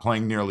not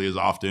playing nearly as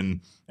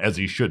often as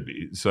he should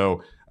be.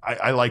 So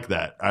I like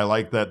that. I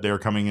like that they're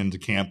coming into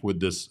camp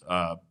with this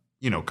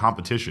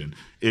competition.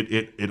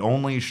 It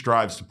only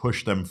strives to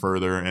push them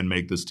further and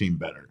make this team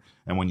better.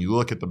 And when you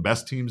look at the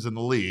best teams in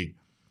the league,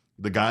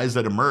 the guys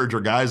that emerge are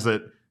guys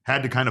that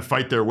had to kind of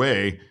fight their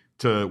way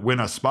to win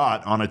a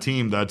spot on a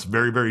team that's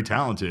very, very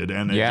talented.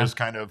 And it just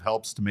kind of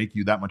helps to make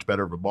you that much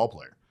better of a ball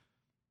player.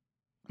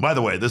 By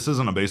the way, this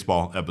isn't a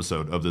baseball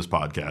episode of this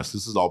podcast.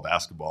 This is all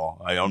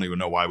basketball. I don't even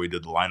know why we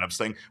did the lineups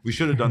thing. We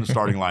should have done the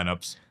starting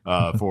lineups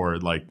for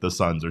like the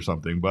Suns or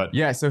something. But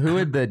yeah, so who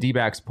would the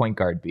D-backs point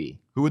guard be?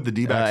 Who would the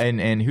D-backs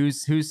and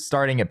who's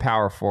starting at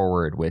power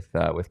forward with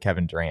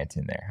Kevin Durant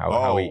in there?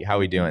 How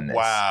we doing this?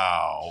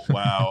 Wow.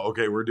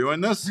 Okay, we're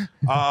doing this.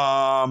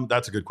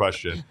 That's a good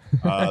question.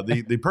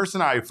 The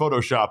person I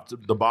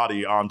photoshopped the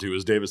body onto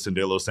is Davison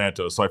De Los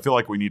Santos, so I feel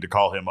like we need to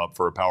call him up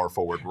for a power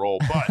forward role.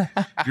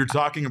 But if you're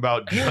talking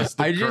about just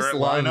the I just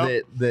love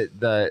lineup,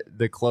 that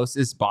the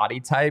closest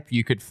body type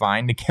you could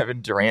find to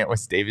Kevin Durant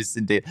was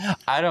Davison De.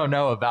 I don't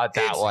know about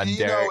that one,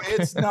 Derek.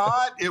 It's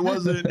not. It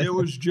wasn't. It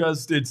was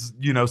just. It's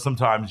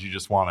sometimes you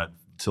just want it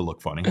to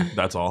look funny.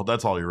 That's all.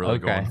 That's all you're really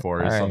going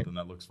for is something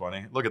that looks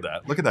funny. Look at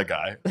that. Look at that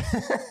guy.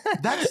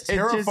 That's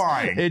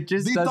terrifying. It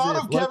just the doesn't thought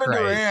of Kevin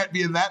Durant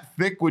being that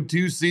thick with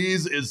two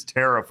C's is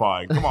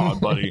terrifying. Come on,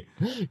 buddy.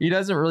 He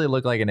doesn't really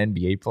look like an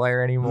NBA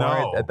player anymore.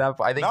 No. At that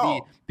point, I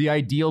think the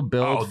ideal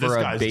build for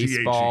a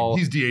baseball.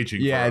 He's DHing.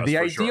 Yeah, for us, the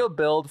for ideal sure.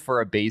 build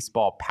for a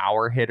baseball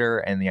power hitter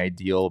and the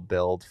ideal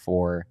build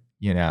for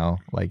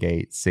like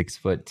a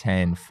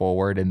 6'10"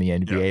 forward in the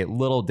NBA. A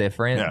little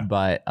different,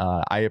 but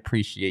I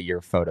appreciate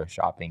your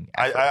photoshopping.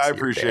 I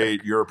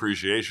appreciate your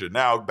appreciation.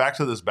 Now, back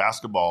to this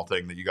basketball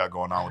thing that you got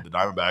going on with the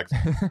Diamondbacks.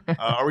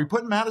 Are we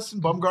putting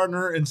Madison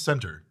Bumgarner in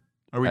center?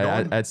 Are we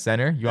going at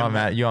center? You want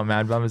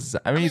Mad Bum?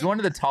 I mean, he's one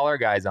of the taller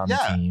guys on the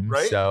team.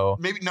 Right? So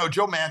maybe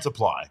Joe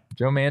Mantiply.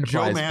 Joe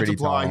Mantiply is pretty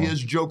tall. He has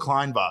Joe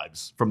Klein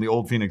vibes from the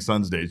old Phoenix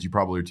Suns days. You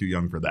probably are too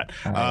young for that.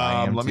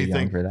 Let me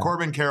think.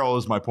 Corbin Carroll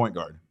is my point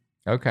guard.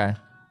 Okay.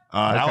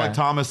 Alek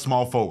Thomas,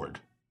 small forward.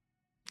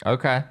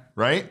 Okay.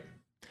 Right?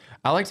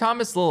 Alek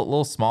Thomas, a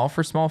little small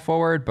for small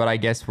forward, but I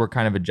guess we're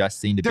kind of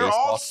adjusting to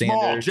baseball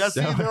standards. They're all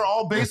small, Jesse. They're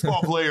all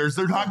baseball players.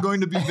 They're not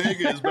going to be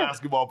big as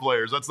basketball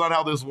players. That's not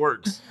how this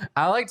works.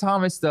 Alek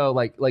Thomas, though,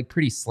 like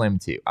pretty slim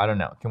too. I don't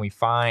know. Can we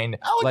find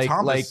like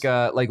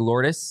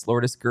Lourdes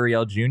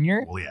Gurriel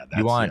Jr.? Well,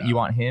 yeah. You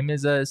want him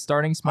as a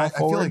starting small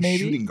forward? I feel like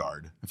maybe shooting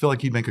guard. I feel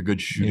like he'd make a good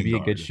shooting guard. Maybe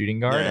a good shooting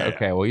guard. Yeah,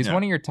 okay. Well, he's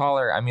one of your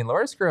taller. I mean,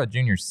 Lourdes Gurriel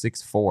Jr. is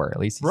 6'4". At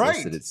least he's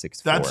listed at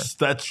 6'4".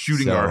 That's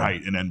shooting guard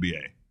height in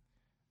NBA.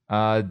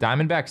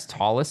 Diamondbacks'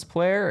 tallest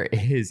player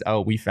is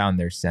we found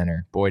their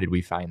center. Boy, did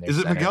we find their center.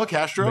 Is it Miguel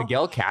Castro?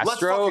 Miguel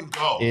Castro Let's fucking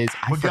go.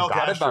 I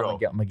forgot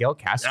about Miguel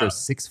Castro.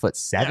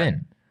 6'7". Yeah.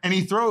 And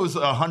he throws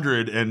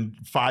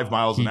 105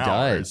 miles an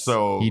hour. Does.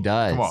 So he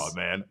does. Come on,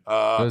 man.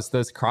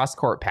 Those cross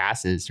court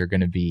passes are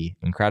going to be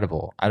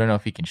incredible. I don't know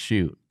if he can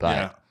shoot,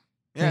 but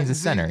he's a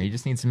center. He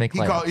just needs to make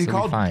layups. He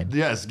called fine.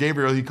 Yes,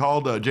 Gabriel. He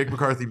called Jake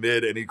McCarthy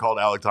mid, and he called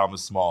Alek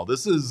Thomas small.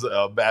 This is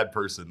a bad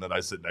person that I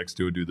sit next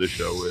to and do this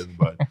show with.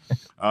 But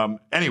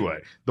anyway,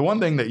 the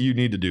one thing that you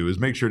need to do is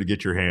make sure to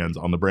get your hands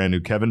on the brand new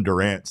Kevin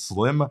Durant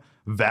Slim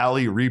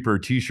Valley Reaper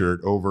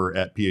t-shirt over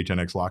at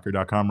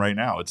phnxlocker.com right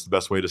now. It's the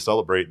best way to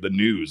celebrate the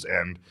news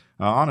and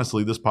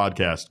honestly this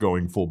podcast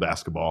going full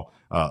basketball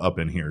up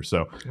in here.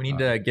 So we need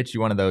to get you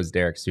one of those,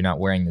 Derek, so you're not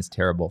wearing this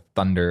terrible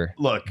Thunder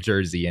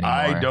jersey anymore.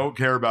 I don't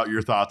care about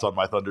your thoughts on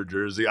my Thunder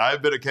jersey.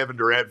 I've been a Kevin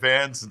Durant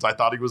fan since I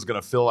thought he was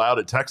going to fill out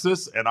at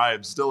Texas, and I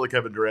am still a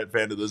Kevin Durant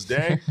fan to this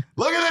day.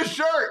 Look at this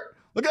shirt.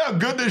 Look how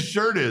good this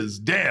shirt is.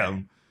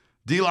 Damn.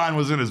 D-Line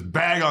was in his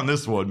bag on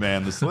this one,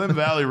 man. The Slim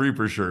Valley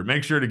Reaper shirt.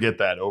 Make sure to get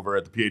that over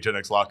at the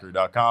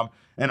phnxlocker.com.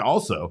 And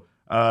also,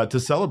 to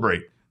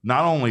celebrate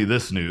not only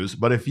this news,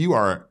 but if you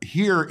are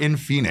here in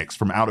Phoenix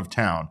from out of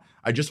town,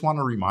 I just want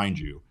to remind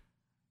you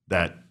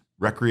that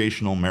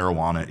recreational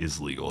marijuana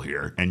is legal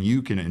here, and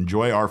you can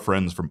enjoy our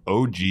friends from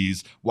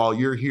OG's while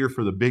you're here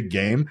for the big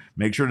game.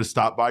 Make sure to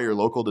stop by your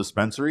local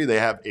dispensary. They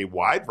have a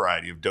wide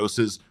variety of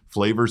doses,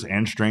 flavors,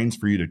 and strains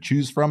for you to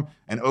choose from,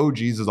 and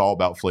OG's is all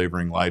about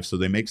flavoring life, so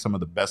they make some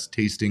of the best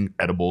tasting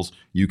edibles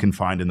you can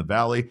find in the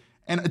Valley,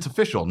 and it's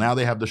official. Now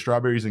they have the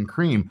strawberries and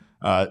cream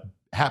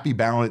happy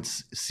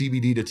balance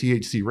CBD to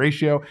THC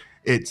ratio.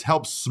 It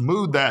helps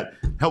smooth that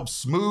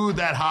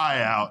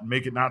high out and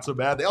make it not so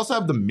bad. They also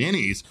have the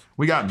minis.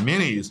 We got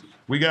minis.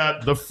 We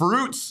got the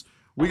fruits.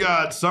 We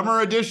got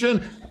summer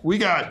edition. We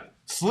got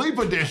sleep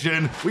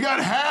edition. We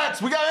got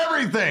hats. We got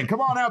everything.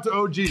 Come on out to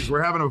OG's.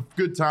 We're having a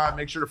good time.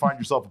 Make sure to find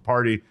yourself a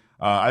party.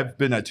 I've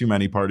been at too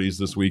many parties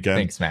this weekend.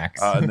 Thanks,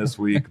 Max. And this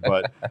week,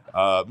 but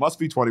must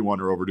be 21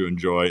 or over to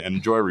enjoy, and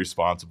enjoy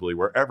responsibly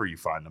wherever you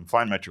find them.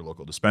 Find them at your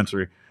local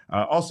dispensary.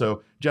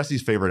 Also,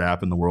 Jesse's favorite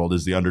app in the world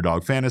is the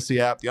Underdog Fantasy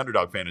app. The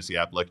Underdog Fantasy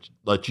app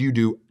lets you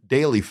do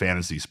daily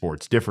fantasy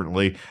sports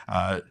differently.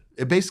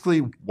 It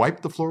basically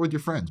wipe the floor with your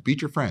friends,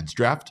 beat your friends,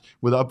 draft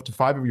with up to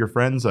 5 of your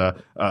friends,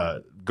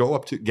 go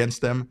up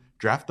against them,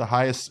 draft the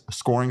highest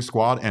scoring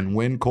squad, and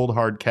win cold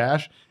hard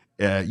cash.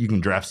 You can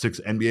draft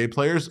 6 NBA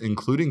players,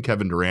 including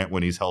Kevin Durant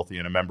when he's healthy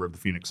and a member of the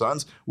Phoenix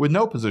Suns, with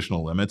no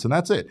positional limits, and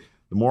that's it.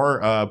 The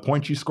more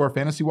points you score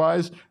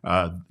fantasy-wise,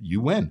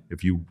 you win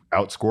if you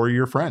outscore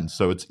your friends.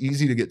 So it's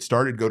easy to get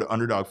started. Go to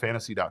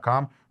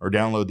UnderdogFantasy.com or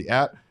download the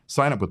app.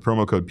 Sign up with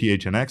promo code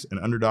PHNX, and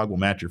Underdog will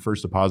match your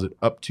first deposit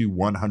up to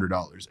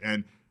 $100.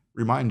 And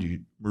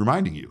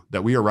reminding you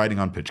that we are riding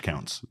on pitch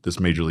counts this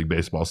Major League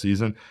Baseball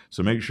season.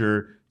 So make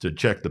sure to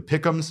check the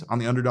pick'ems on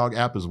the Underdog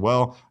app as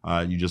well.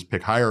 You just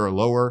pick higher or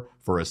lower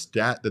for a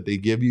stat that they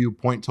give you.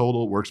 Point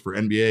total works for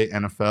NBA,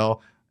 NFL,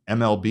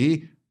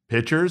 MLB.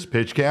 Pitchers,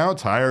 pitch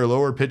counts, higher or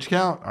lower pitch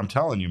count. I'm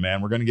telling you,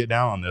 man, we're going to get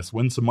down on this.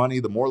 Win some money.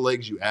 The more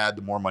legs you add,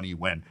 the more money you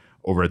win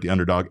over at the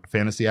Underdog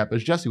Fantasy app.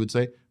 As Jesse would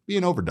say, be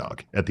an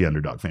overdog at the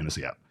Underdog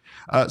Fantasy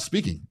app.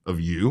 Speaking of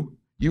you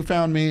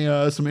found me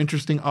some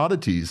interesting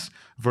oddities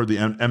for the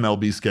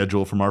MLB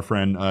schedule from our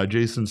friend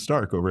Jason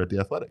Stark over at The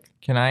Athletic.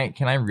 Can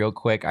I real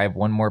quick? I have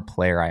one more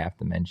player I have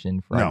to mention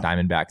for our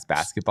Diamondbacks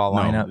basketball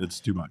lineup. No, it's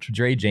too much.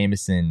 Dre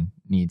Jameson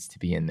needs to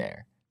be in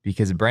there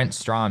because Brent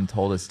Strom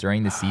told us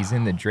during the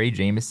season that Dre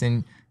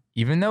Jameson,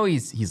 even though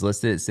he's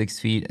listed at 6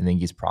 feet, I think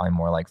he's probably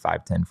more like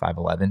 5'10",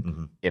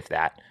 5'11", if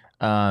that.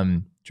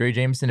 Dre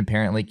Jameson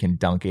apparently can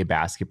dunk a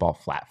basketball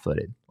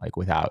flat-footed, like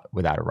without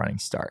a running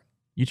start.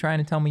 You trying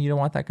to tell me you don't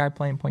want that guy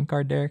playing point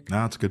guard, Derek? No,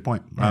 that's a good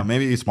point.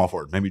 Maybe he's small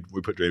forward. Maybe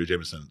we put Dre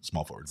Jameson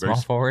small forward.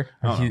 Forward?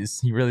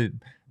 He really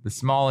the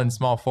small and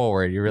small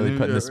forward. You're really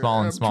putting the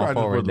small and small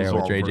forward there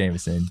with Dre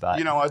Jameson. But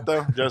you know what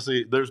though,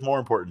 Jesse? There's more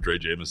important Dre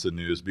Jameson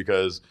news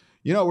because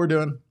you know what we're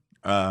doing?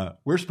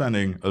 We're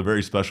spending a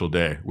very special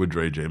day with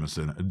Dre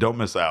Jameson. Don't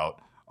miss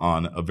out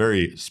on a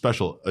very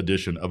special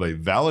edition of a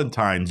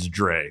Valentine's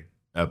Dre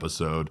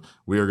episode.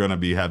 We are going to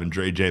be having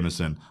Dre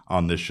Jameson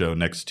on this show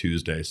next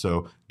Tuesday.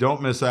 So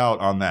don't miss out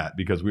on that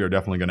because we are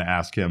definitely going to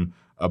ask him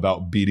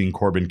about beating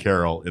Corbin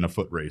Carroll in a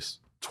foot race.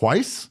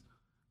 Twice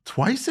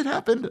it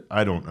happened?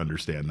 I don't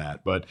understand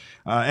that. But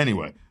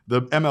anyway,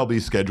 the MLB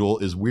schedule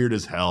is weird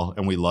as hell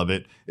and we love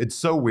it. It's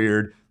so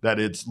weird that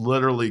it's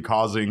literally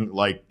causing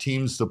like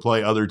teams to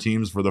play other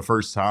teams for the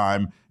first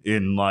time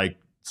in like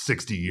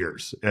 60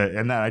 years.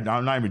 And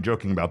I'm not even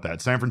joking about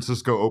that. San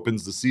Francisco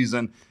opens the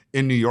season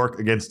in New York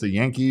against the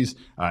Yankees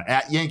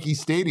at Yankee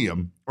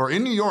Stadium, or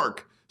in New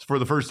York for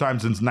the first time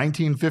since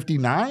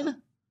 1959. Is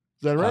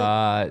that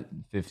right?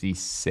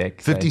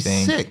 56.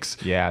 56.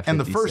 Yeah. 56. And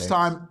the first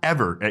time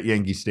ever at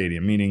Yankee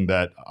Stadium, meaning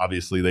that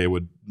obviously they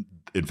would,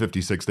 in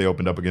 56, they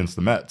opened up against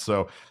the Mets.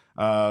 So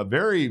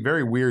very,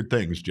 very weird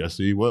things,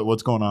 Jesse.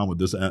 What's going on with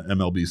this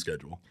MLB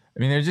schedule? I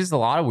mean, there's just a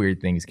lot of weird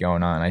things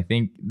going on. I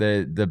think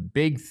the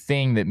big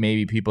thing that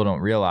maybe people don't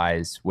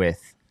realize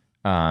with,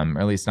 or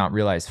at least not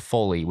realize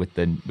fully with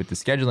the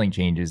scheduling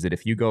changes, that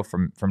if you go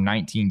from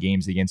 19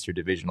 games against your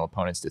divisional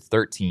opponents to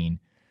 13,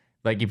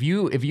 like if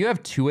you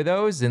have 2 of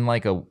those in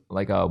like a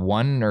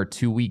 1 or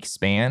 2 week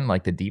span,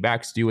 like the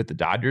D-backs do with the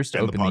Dodgers to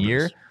open the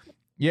year,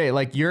 yeah,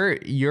 like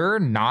you're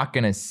not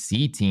gonna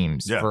see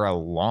teams for a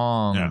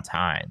long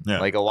time,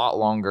 like a lot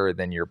longer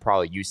than you're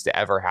probably used to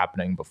ever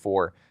happening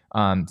before.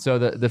 So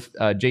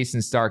the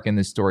Jason Stark in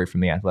this story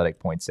from The Athletic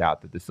points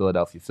out that the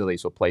Philadelphia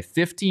Phillies will play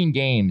 15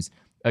 games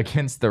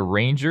against the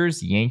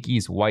Rangers,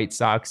 Yankees, White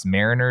Sox,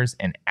 Mariners,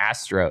 and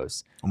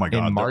Astros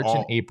in March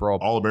and April.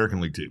 All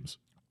American League teams.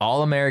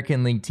 All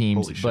American League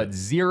teams, but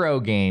 0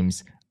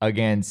 games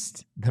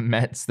against the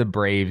Mets, the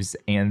Braves,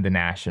 and the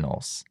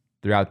Nationals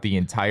throughout the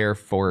entire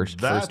first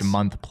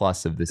month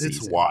plus of the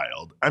season. It's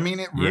wild. I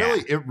mean, it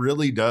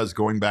really does,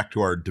 going back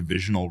to our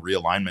divisional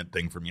realignment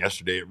thing from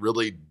yesterday, it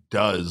really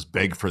does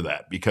beg for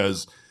that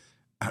because,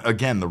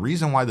 again, the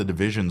reason why the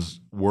divisions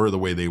were the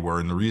way they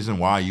were and the reason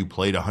why you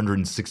played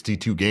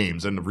 162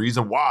 games and the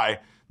reason why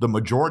the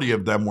majority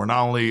of them were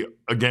not only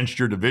against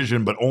your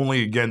division but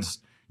only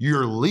against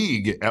your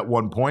league at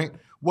one point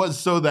was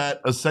so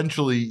that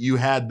essentially you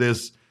had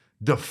this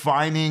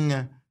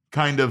defining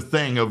kind of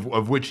thing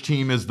of which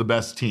team is the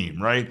best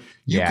team, right?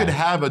 You could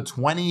have a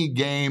 20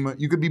 game,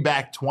 you could be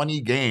back 20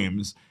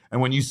 games, and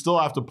when you still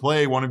have to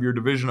play one of your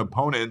division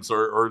opponents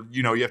or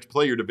you know, you have to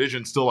play your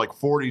division still like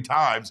 40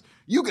 times,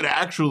 you could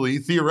actually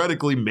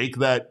theoretically make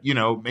that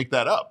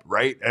up,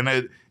 right?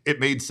 And it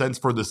made sense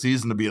for the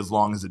season to be as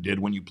long as it did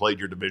when you played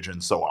your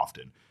division so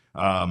often.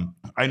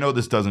 I know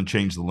this doesn't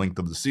change the length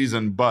of the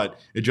season, but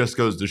it just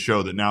goes to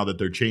show that now that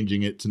they're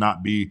changing it to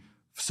not be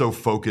so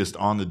focused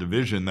on the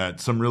division, that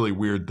some really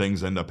weird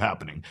things end up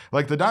happening.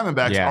 Like the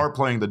Diamondbacks are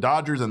playing the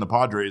Dodgers and the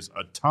Padres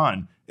a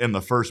ton in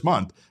the first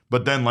month,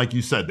 but then, like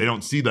you said, they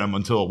don't see them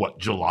until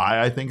July,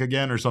 I think,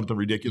 again, or something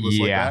ridiculous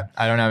like that.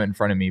 I don't have it in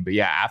front of me, but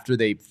after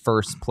they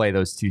first play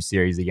those two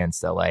series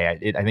against LA, I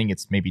think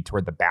it's maybe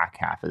toward the back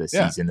half of the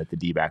season that the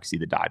D-backs see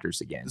the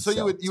Dodgers again. So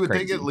you would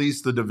think at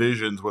least the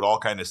divisions would all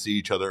kind of see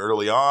each other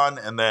early on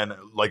and then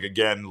like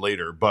again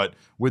later. But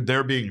with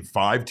there being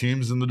 5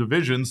 teams in the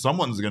division,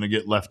 someone's going to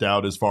get left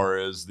out as far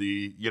as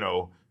the,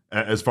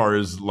 as far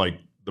as like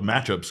the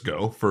matchups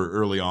go for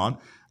early on.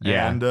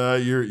 Yeah. And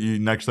you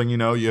next thing you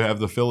know, you have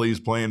the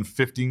Phillies playing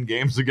 15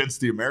 games against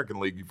the American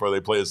League before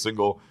they play a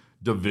single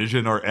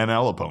division or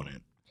NL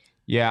opponent.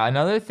 Yeah,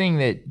 another thing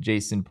that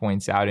Jason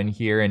points out in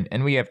here,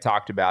 and we have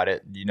talked about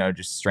it,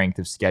 just strength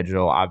of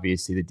schedule.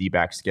 Obviously, the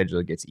D-back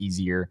schedule gets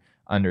easier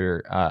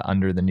under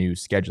the new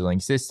scheduling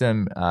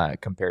system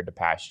compared to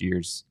past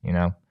years.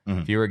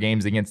 Fewer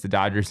games against the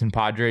Dodgers and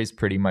Padres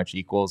pretty much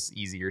equals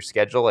easier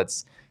schedule.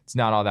 It's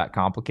not all that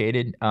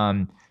complicated.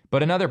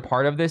 But another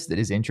part of this that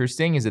is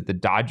interesting is that the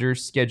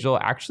Dodgers schedule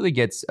actually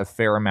gets a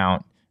fair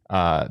amount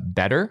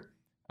better.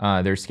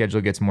 Their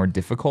schedule gets more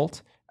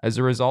difficult as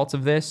a result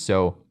of this.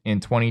 So in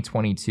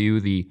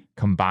 2022, the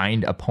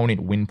combined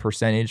opponent win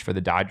percentage for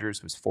the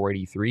Dodgers was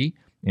 .483.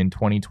 In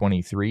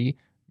 2023,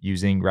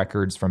 using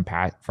records from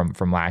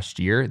last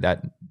year,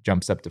 that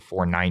jumps up to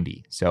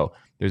 .490. So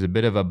there's a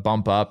bit of a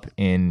bump up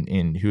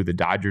in who the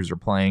Dodgers are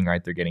playing,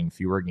 right? They're getting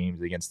fewer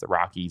games against the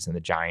Rockies and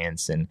the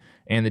Giants and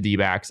the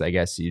D-backs. I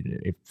guess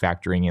if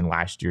factoring in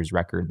last year's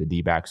record, the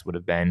D-backs would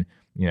have been,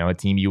 a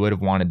team you would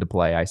have wanted to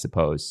play, I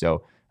suppose.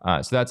 So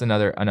that's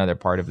another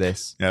part of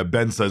this. Yeah,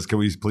 Ben says, can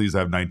we please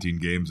have 19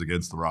 games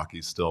against the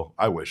Rockies still?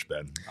 I wish,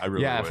 Ben. I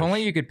really wish. If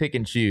only you could pick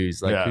and choose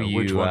who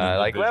you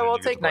we'll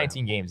take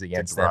 19 games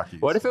against them.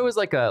 What if it was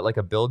like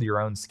a build your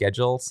own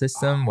schedule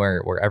system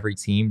where every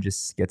team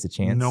just gets a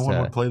chance? No one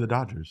would play the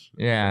Dodgers.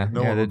 Yeah.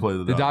 No one would play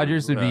the Dodgers. The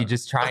Dodgers would be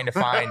just trying to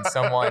find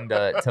someone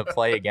to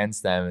play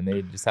against them, and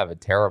they'd just have a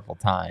terrible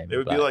time. It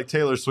would be like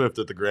Taylor Swift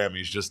at the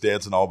Grammys, just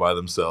dancing all by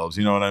themselves.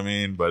 You know what I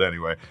mean? But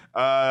anyway,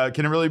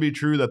 can it really be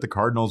true that the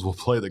Cardinals will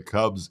play the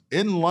Cubs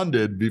in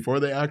London before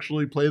they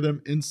actually play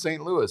them in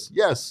St. Louis?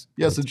 Yes,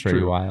 it's pretty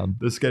true. Wild.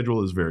 The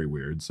schedule is very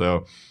weird.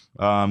 So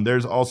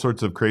there's all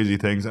sorts of crazy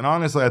things. And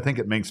honestly, I think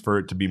it makes for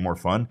it to be more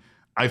fun.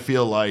 I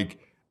feel like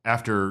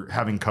after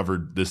having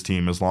covered this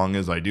team as long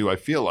as I do, I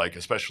feel like,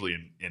 especially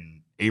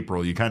in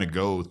April, you kind of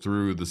go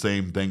through the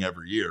same thing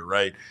every year,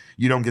 right?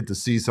 You don't get to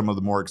see some of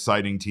the more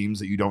exciting teams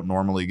that you don't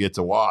normally get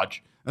to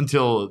watch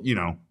until,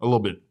 a little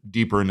bit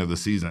deeper into the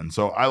season.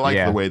 So I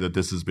like the way that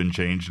this has been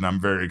changed, and I'm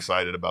very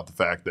excited about the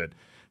fact that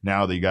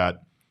now they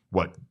got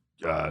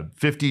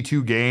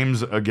 52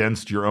 games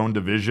against your own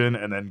division,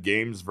 and then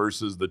games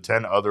versus the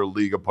 10 other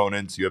league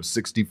opponents, you have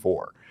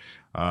 64.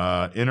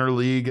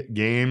 Interleague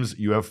games,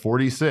 you have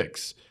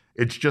 46.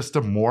 It's just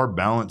a more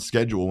balanced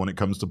schedule when it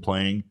comes to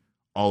playing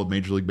all of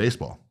Major League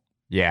Baseball.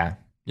 Yeah.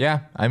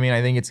 I mean,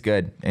 I think it's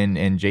good.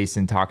 And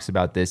Jason talks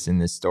about this in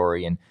this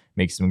story and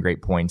makes some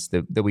great points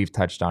that we've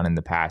touched on in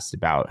the past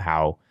about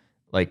how,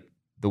 like,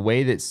 the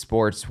way that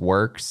sports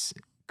works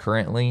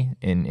currently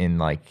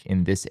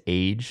in this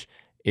age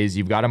is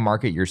you've got to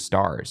market your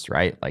stars,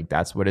 right? Like,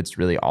 that's what it's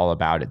really all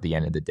about at the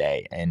end of the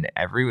day. And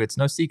it's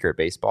no secret,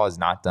 baseball has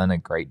not done a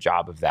great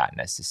job of that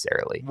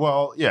necessarily.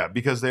 Well, yeah,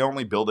 because they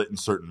only build it in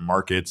certain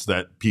markets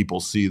that people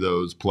see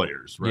those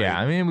players, right? Yeah,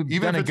 I mean, we've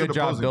done a good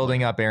job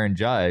building up Aaron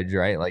Judge,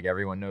 right? Like,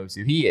 everyone knows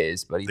who he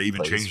is, but they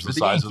even changed the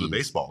size of the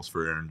baseballs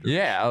for Aaron Judge.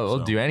 Yeah, we'll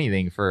do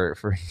anything for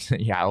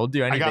we'll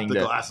do anything. I got the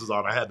glasses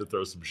on. I had to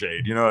throw some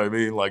shade. You know what I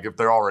mean? Like, if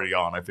they're already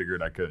on, I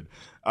figured I could.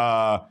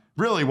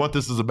 Really, what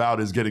this is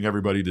about is getting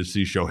everybody to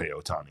see Shohei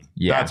Ohtani.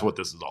 Yeah. That's what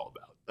this is all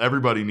about.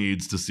 Everybody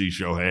needs to see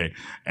Shohei,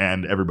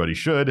 and everybody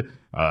should.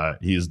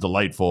 He is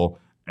delightful,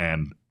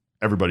 and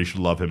everybody should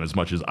love him as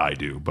much as I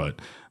do. But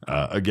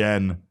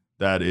again,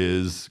 that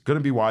is going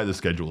to be why the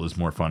schedule is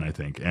more fun, I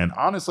think. And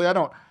honestly, I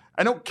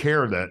don't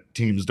care that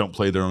teams don't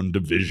play their own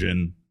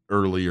division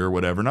early or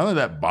whatever. None of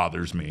that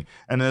bothers me.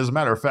 And as a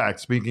matter of fact,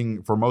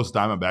 speaking for most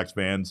Diamondbacks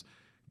fans,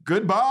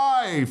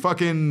 goodbye,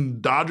 fucking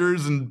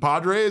Dodgers and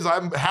Padres.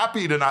 I'm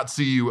happy to not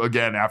see you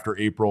again after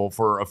April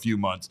for a few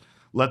months.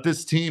 Let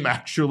this team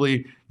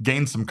actually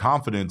gain some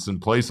confidence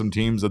and play some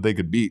teams that they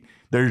could beat.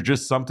 There's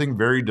just something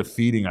very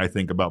defeating, I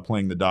think, about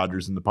playing the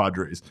Dodgers and the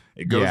Padres.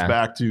 It goes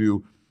back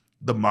to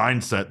the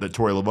mindset that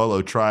Torey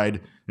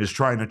Lovullo is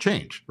trying to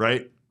change,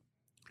 right?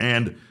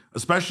 And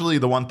Especially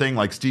the one thing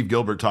like Steve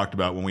Gilbert talked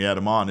about when we had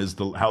him on is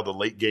how the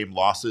late game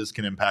losses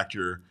can impact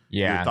your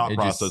thought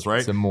process, right?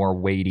 It's a more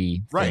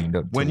weighty thing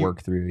to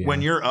work through. Yeah.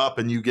 When you're up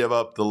and you give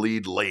up the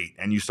lead late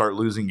and you start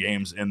losing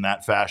games in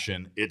that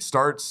fashion, you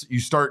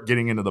start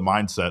getting into the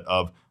mindset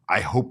of, I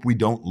hope we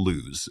don't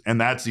lose.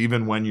 And that's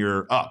even when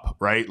you're up,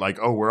 right? Like,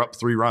 oh, we're up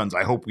 3 runs.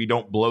 I hope we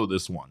don't blow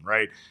this one,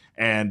 right?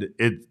 And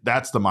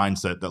that's the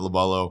mindset that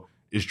Lovello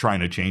is trying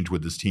to change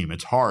with this team.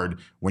 It's hard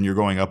when you're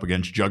going up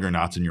against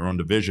juggernauts in your own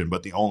division,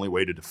 but the only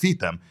way to defeat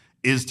them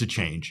is to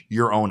change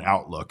your own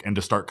outlook and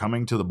to start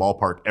coming to the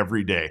ballpark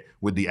every day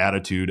with the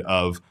attitude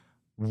of,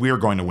 we're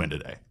going to win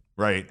today,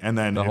 right? And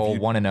then the whole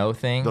 1-0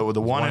 thing, the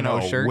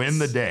 1-0, win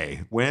the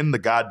day, win the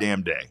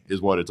goddamn day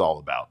is what it's all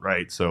about,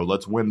 right? So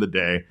let's win the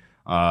day.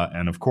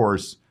 And of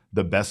course,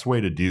 the best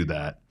way to do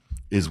that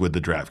is with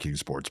the DraftKings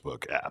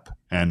Sportsbook app.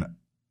 And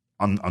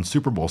on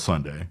Super Bowl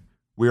Sunday,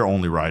 we are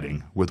only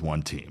riding with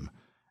one team.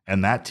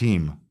 And that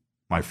team,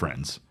 my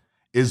friends,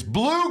 is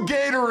Blue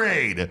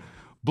Gatorade.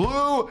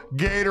 Blue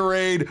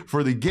Gatorade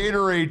for the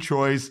Gatorade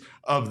choice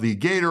of the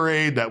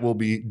Gatorade that will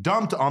be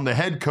dumped on the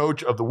head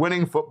coach of the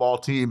winning football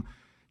team.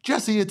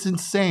 Jesse, it's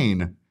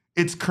insane.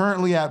 It's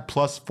currently at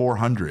plus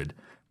 400.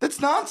 That's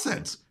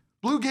nonsense.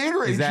 Blue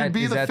Gatorade should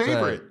be the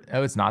favorite.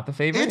 It's not the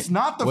favorite? It's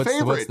not the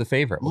favorite. What's the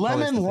favorite?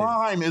 Lemon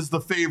lime is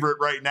the favorite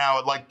right now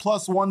at like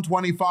plus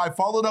 125,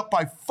 followed up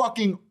by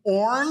fucking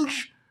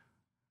orange.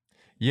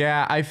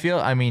 Yeah,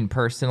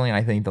 personally,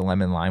 I think the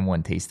lemon lime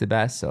one tastes the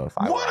best. So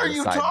what are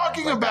you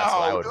talking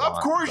about? Of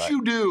course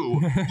you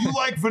do. You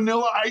like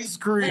vanilla ice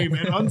cream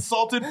and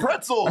unsalted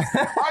pretzels.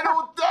 I'm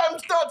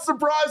not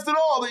surprised at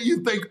all that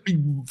you think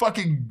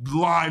fucking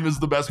lime is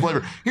the best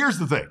flavor. Here's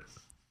the thing.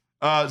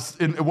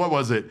 What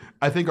was it?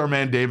 I think our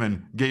man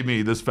Damon gave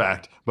me this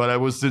fact, but it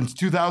was since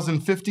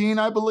 2015,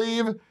 I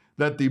believe,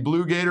 that the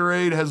Blue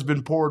Gatorade has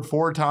been poured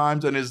 4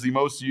 times and is the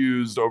most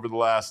used over the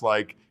last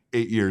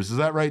 8 years. Is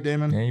that right,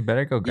 Damon? Yeah, you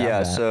better go grab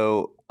that. Yeah,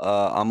 so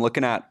I'm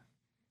looking at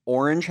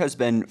orange has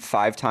been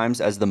 5 times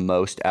as the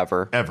most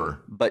ever.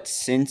 But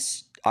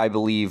since, I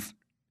believe,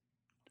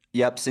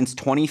 since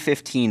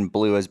 2015,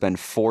 blue has been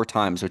 4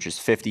 times, which is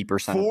 50% of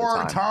the time.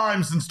 4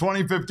 times since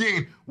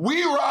 2015.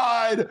 We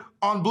ride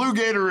on Blue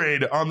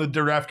Gatorade on the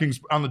DraftKings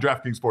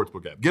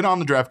Sportsbook app. Get on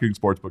the DraftKings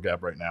Sportsbook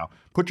app right now.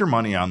 Put your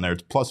money on there.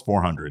 It's plus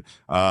 400.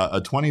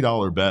 A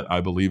 $20 bet, I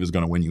believe, is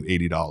going to win you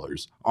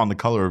 $80 on the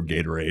color of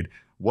Gatorade.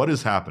 What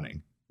is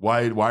happening?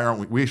 Why aren't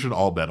we? We should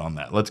all bet on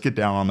that. Let's get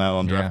down on that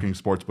on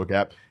DraftKings Sportsbook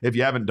app. If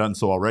you haven't done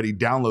so already,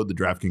 download the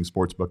DraftKings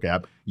Sportsbook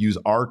app. Use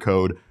our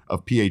code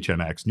of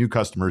PHNX. New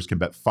customers can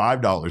bet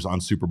 $5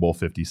 on Super Bowl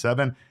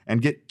 57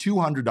 and get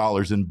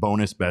 $200 in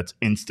bonus bets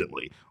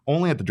instantly.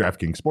 Only at the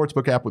DraftKings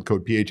Sportsbook app with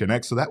code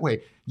PHNX. So that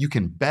way you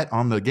can bet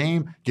on the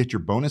game, get your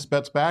bonus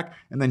bets back,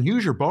 and then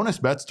use your bonus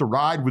bets to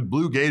ride with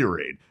Blue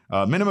Gatorade.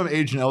 Minimum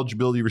age and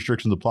eligibility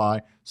restrictions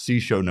apply. See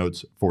show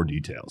notes for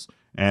details.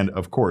 And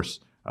of course,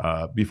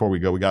 before we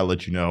go, we got to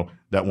let you know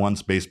that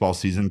once baseball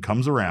season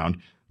comes around,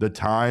 the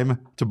time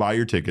to buy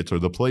your tickets or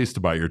the place to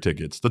buy your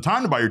tickets, the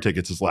time to buy your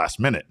tickets is last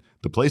minute.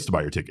 The place to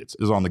buy your tickets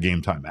is on the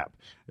Game Time app.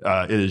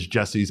 It is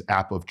Jesse's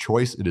app of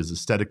choice. It is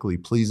aesthetically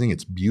pleasing.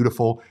 It's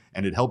beautiful,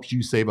 and it helps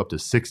you save up to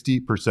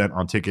 60%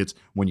 on tickets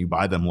when you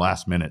buy them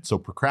last minute. So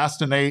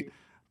procrastinate.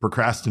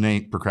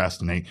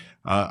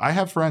 I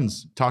have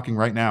friends talking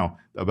right now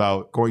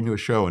about going to a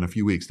show in a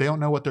few weeks. They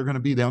don't know what they're going to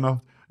be. They don't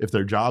know if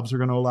their jobs are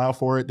going to allow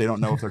for it. They don't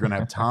know if they're going to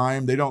have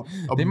time. They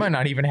might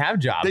not even have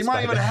jobs. They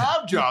might even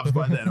have jobs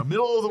by then. A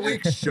middle of the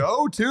week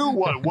show too.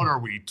 What are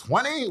we,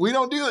 20? We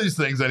don't do these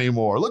things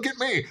anymore. Look at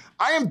me.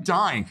 I am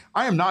dying.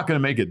 I am not going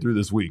to make it through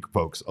this week,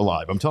 folks,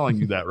 alive. I'm telling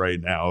you that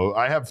right now.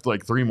 I have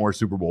 3 more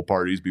Super Bowl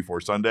parties before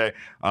Sunday,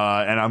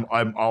 and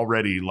I'm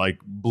already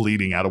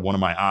bleeding out of one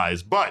of my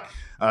eyes. But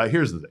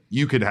here's the thing.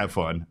 You could have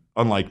fun,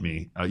 unlike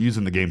me,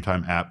 using the Game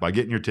Time app by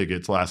getting your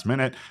tickets last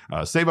minute.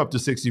 Save up to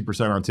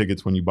 60% on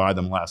tickets when you buy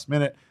them last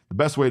minute. The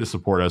best way to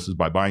support us is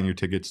by buying your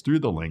tickets through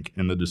the link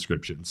in the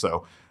description.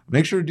 So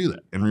make sure to do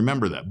that. And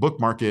remember that.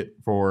 Bookmark it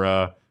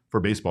for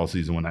baseball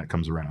season when that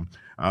comes around.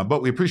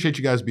 But we appreciate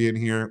you guys being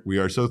here. We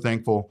are so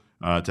thankful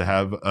to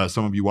have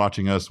some of you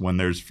watching us when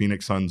there's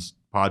Phoenix Suns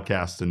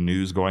podcasts and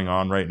news going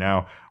on right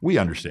now. We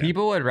understand.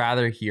 People would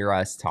rather hear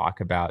us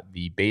talk about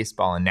the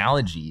baseball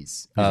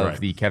analogies of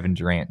the Kevin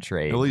Durant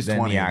trade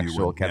than the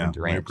actual Kevin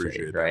Durant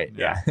trade, right?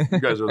 Yeah. You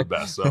guys are the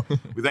best. So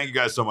we thank you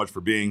guys so much for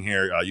being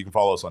here. You can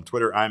follow us on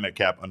Twitter. I'm at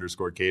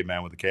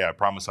 @cap_caveman with a K. I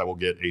promise I will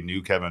get a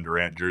new Kevin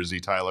Durant jersey,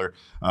 Tyler.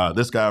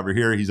 This guy over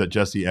here, he's at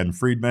Jesse N.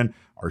 Friedman.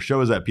 Our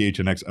show is at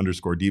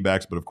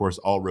PHNX_DBacks, but of course,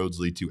 all roads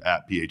lead to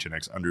at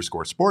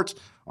PHNX_sports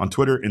on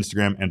Twitter,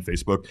 Instagram, and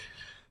Facebook.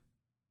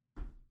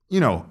 You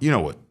know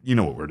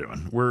what we're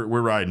doing. We're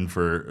riding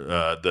for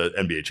the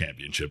NBA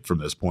championship from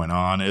this point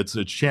on. It's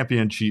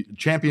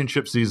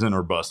championship season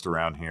or bust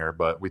around here.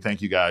 But we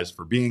thank you guys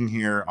for being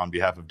here on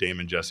behalf of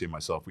Damon, Jesse, and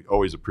myself. We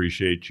always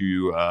appreciate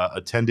you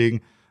attending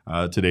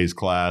today's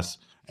class.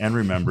 And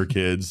remember,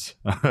 kids,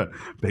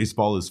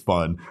 baseball is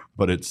fun,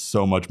 but it's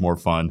so much more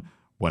fun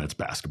when it's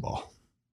basketball.